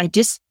 and I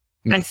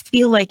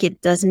feel like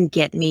it doesn't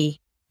get me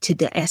to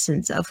the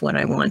essence of what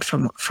I want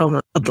from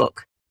a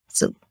book.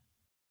 So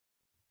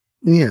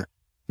Yeah.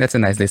 That's a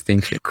nice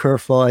distinction.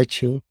 Curveball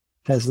at you.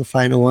 That's the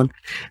final one.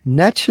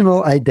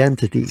 National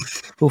identity,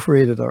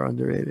 overrated or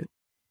underrated?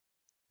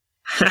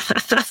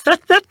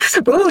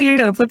 oh, you're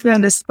gonna put me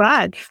on the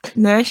spot.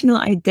 National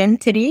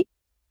identity.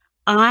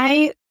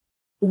 I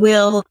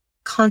will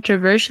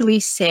controversially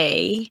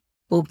say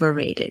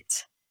overrated.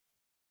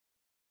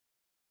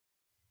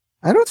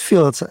 I don't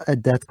feel it's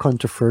that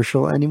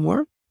controversial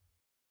anymore.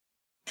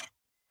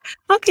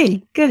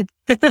 Okay, good.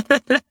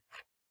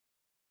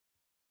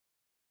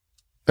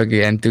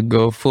 Okay, and to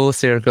go full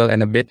circle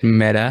and a bit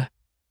meta,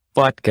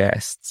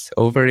 podcasts,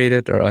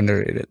 overrated or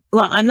underrated?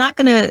 Well, I'm not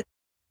gonna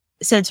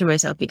censor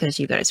myself because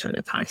you guys run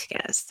a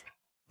podcast,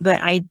 but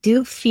I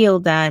do feel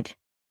that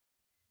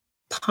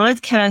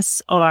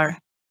podcasts are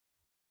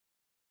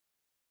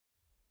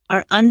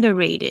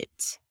underrated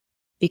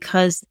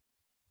because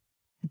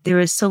there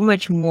is so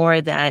much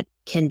more that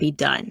can be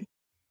done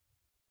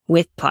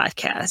with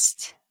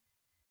podcasts,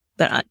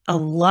 but a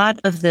lot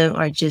of them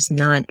are just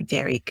not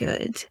very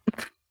good.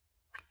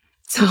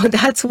 So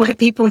that's why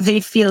people may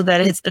feel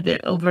that it's a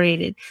bit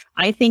overrated.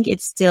 I think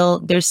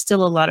there's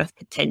still a lot of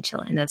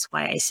potential, and that's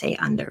why I say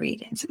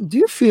underrated. Do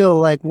you feel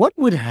like what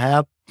would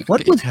help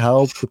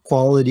the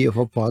quality of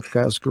a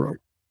podcast grow?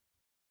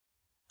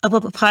 Of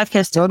a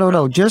podcast?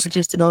 No. Just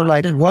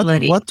like the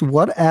quality.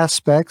 what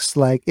aspects,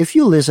 like if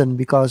you listen,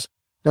 because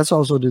that's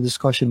also the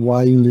discussion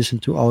why you listen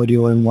to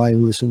audio and why you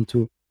listen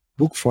to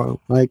book form.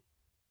 Like,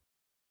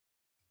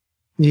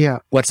 yeah.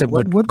 What's a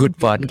good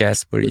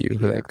podcast for you?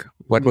 Like,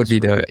 what would be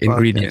the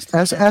ingredients?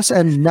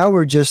 And now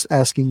we're just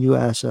asking you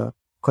as a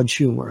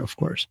consumer, of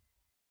course.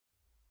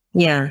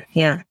 Yeah.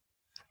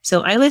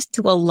 So I listen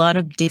to a lot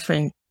of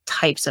different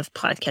types of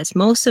podcasts.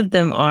 Most of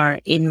them are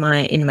in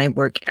my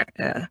work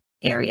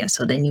area.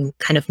 So then you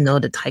kind of know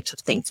the types of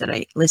things that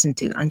I listen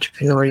to,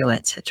 entrepreneurial,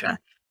 etc.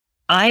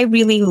 I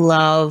really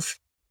love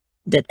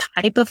the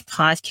type of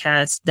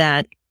podcasts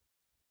that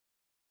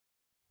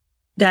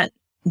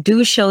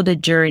do show the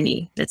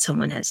journey that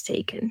someone has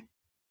taken,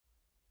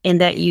 and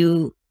that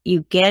you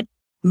get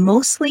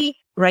mostly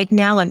right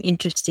now. I'm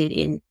interested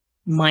in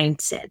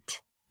mindset.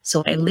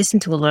 So I listen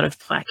to a lot of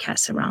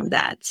podcasts around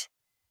that,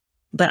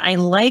 but I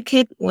like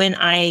it when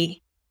I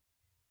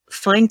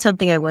find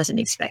something I wasn't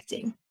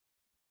expecting.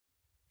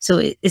 So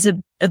it's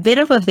a bit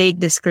of a vague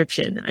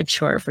description, I'm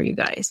sure, for you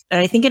guys. And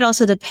I think it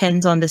also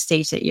depends on the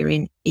stage that you're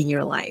in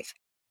your life.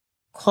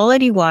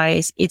 Quality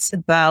wise,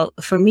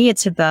 for me,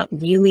 it's about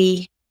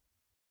really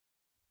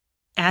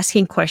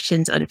asking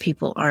questions other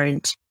people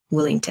aren't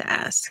willing to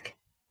ask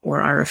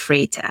or are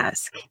afraid to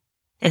ask,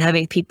 and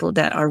having people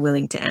that are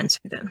willing to answer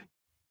them.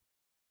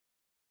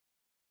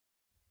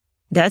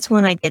 That's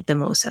when I get the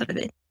most out of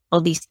it.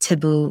 All these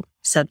taboo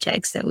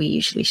subjects that we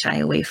usually shy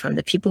away from,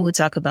 the people who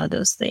talk about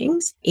those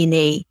things in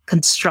a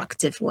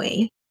constructive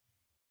way,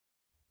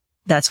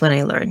 that's when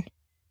I learn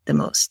the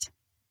most.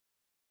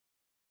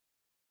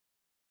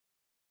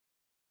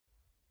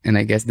 And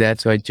I guess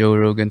that's why Joe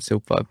Rogan's so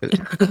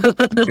popular.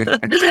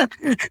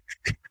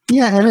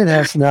 Yeah, and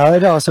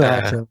it also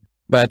has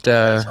But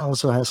it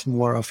also has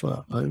more of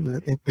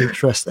an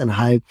interest and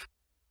hype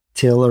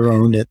detail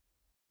around it.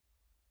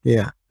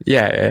 Yeah.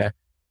 Yeah.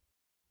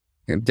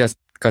 Just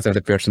because of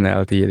the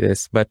personality it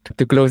is. But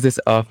to close this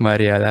off,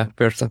 Mariella,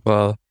 first of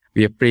all,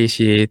 we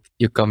appreciate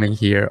you coming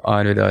here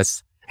on with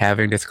us,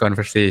 having this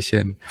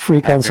conversation.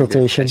 Free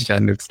consultation.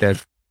 Jean-Luc's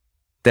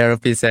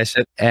therapy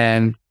session.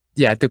 And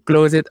yeah, to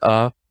close it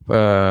off,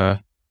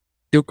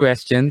 2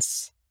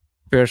 questions.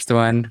 First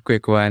one,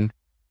 quick one.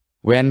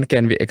 When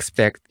can we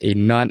expect a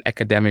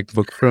non-academic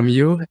book from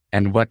you?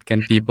 And what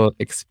can people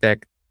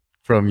expect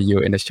from you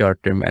in the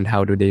short term, and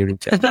how do they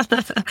reach out?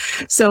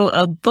 So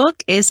a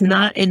book is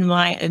not in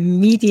my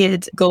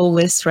immediate goal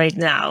list right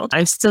now.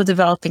 I'm still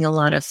developing a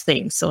lot of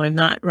things. So I'm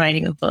not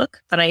writing a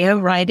book, but I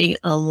am writing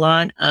a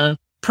lot of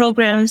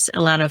programs,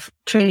 a lot of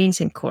trainings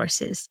and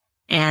courses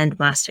and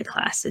master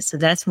classes. So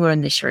that's more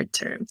in the short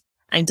term.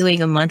 I'm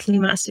doing a monthly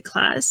master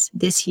class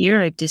this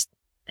year. I just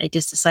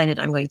decided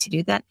I'm going to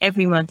do that.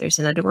 Every month there's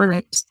another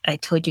one. I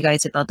told you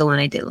guys about the one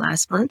I did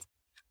last month.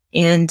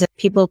 And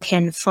people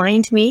can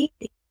find me.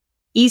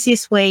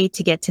 Easiest way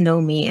to get to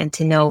know me and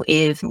to know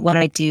if what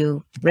I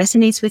do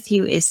resonates with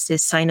you is to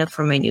sign up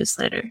for my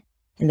newsletter.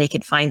 And they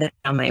can find that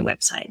on my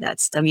website.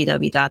 That's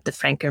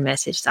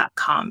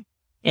www.thefrankermessage.com.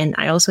 And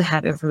I also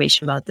have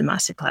information about the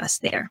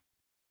masterclass there.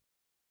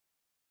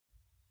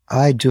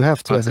 I do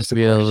have to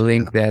We'll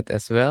link that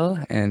as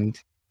well. And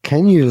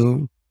can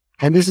you,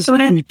 and this is a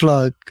free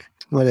plug,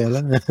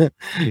 Mariella,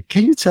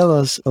 can you tell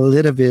us a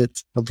little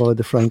bit about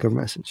the Franker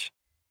message?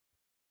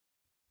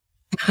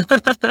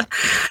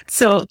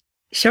 So,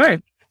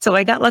 sure. So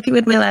I got lucky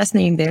with my last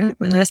name there.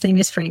 My last name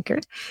is Franker.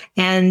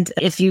 And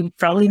if you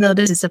probably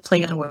noticed, it's a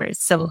play on words.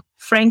 So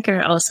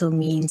Franker also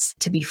means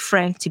to be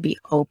frank, to be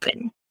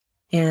open.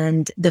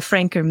 And the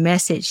Franker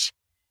message,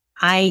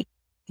 I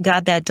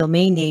got that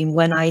domain name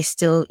when I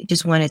still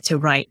just wanted to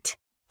write.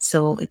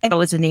 So that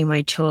was the name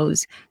I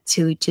chose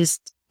to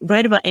just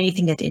write about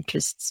anything that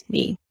interests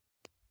me.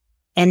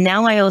 And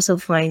now I also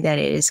find that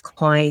it is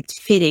quite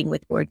fitting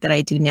with work that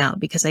I do now,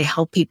 because I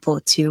help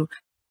people to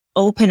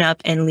open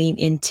up and lean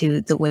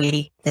into the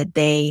way that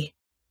they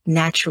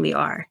naturally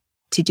are,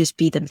 to just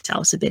be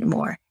themselves a bit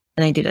more.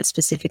 And I do that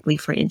specifically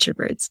for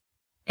introverts.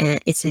 And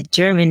it's a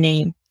German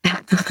name.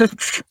 So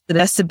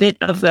that's a bit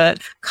of a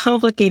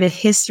complicated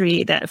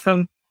history that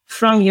from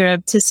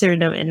Europe to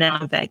Suriname, and now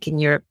I'm back in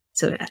Europe.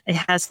 So it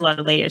has a lot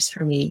of layers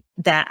for me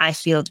that I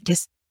feel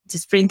just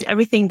brings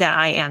everything that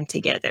I am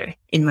together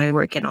in my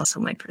work and also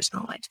my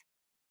personal life.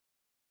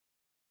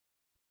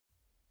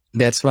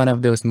 That's one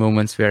of those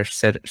moments where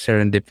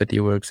serendipity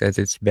works at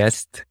its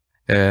best.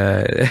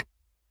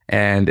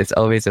 And it's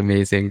always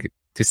amazing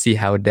to see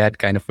how that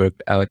kind of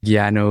worked out.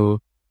 Giano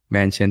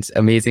mentions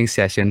amazing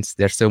sessions.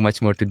 There's so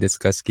much more to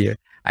discuss here.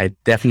 I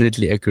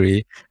definitely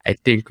agree. I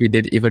think we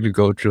didn't even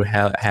go through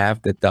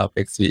half the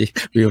topics we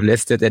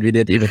listed, and we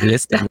didn't even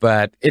list them.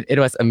 But it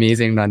was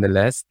amazing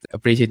nonetheless.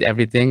 Appreciate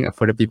everything.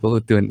 For the people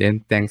who tuned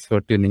in, thanks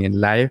for tuning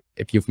in live.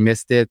 If you've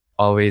missed it,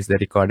 always the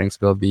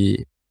recordings will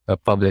be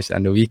published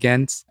on the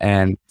weekends.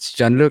 And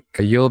Jean-Luc,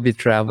 you'll be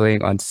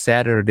traveling on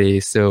Saturday.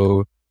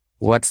 So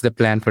what's the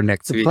plan for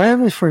next week? The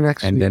plan is for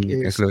next and week then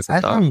you can close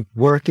it off. I'm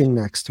working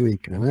next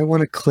week. And I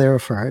want to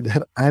clarify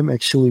that I'm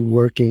actually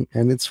working.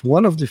 And it's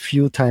one of the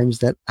few times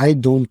that I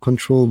don't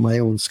control my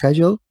own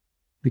schedule,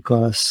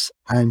 because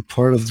I'm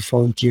part of the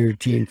volunteer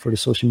team for the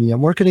social media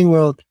marketing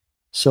world.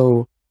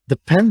 So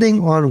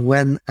depending on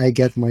when I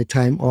get my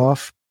time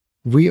off,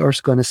 we are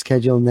going to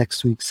schedule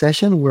next week's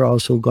session. We're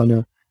also going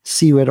to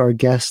see with our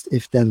guest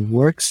if that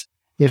works.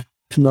 If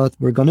not,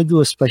 we're going to do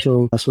a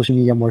special social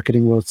media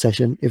marketing world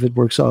session. If it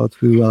works out,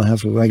 we will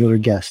have a regular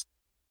guest.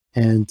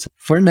 And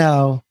for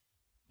now,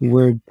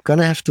 we're going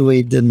to have to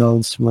wait the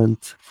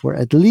announcement for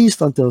at least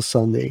until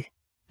Sunday,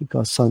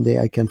 because Sunday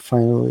I can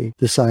finally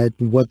decide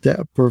what the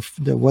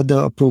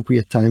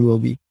appropriate time will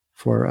be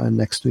for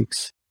next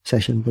week's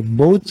session. But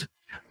both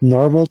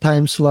normal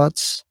time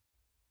slots,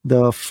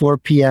 the 4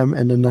 p.m.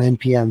 and the 9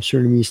 p.m.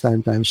 Surinamese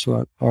time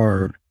slot,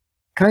 are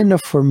kind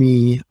of, for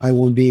me, I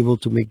won't be able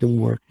to make them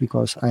work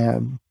because I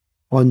am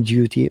on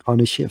duty on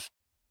a shift.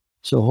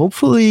 So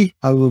hopefully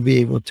I will be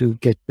able to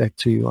get back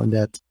to you on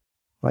that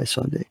by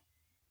Sunday.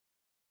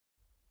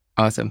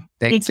 Awesome.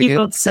 Thank you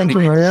both so Thank you,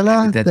 much.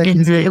 Mariella.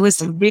 It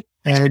was really,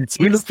 and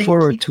we look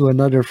forward to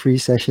another free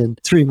session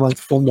 3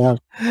 months from now.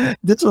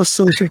 This was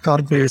Social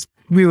Confoes.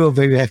 We will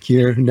be back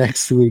here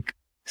next week.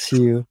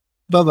 See you.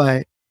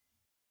 Bye-bye.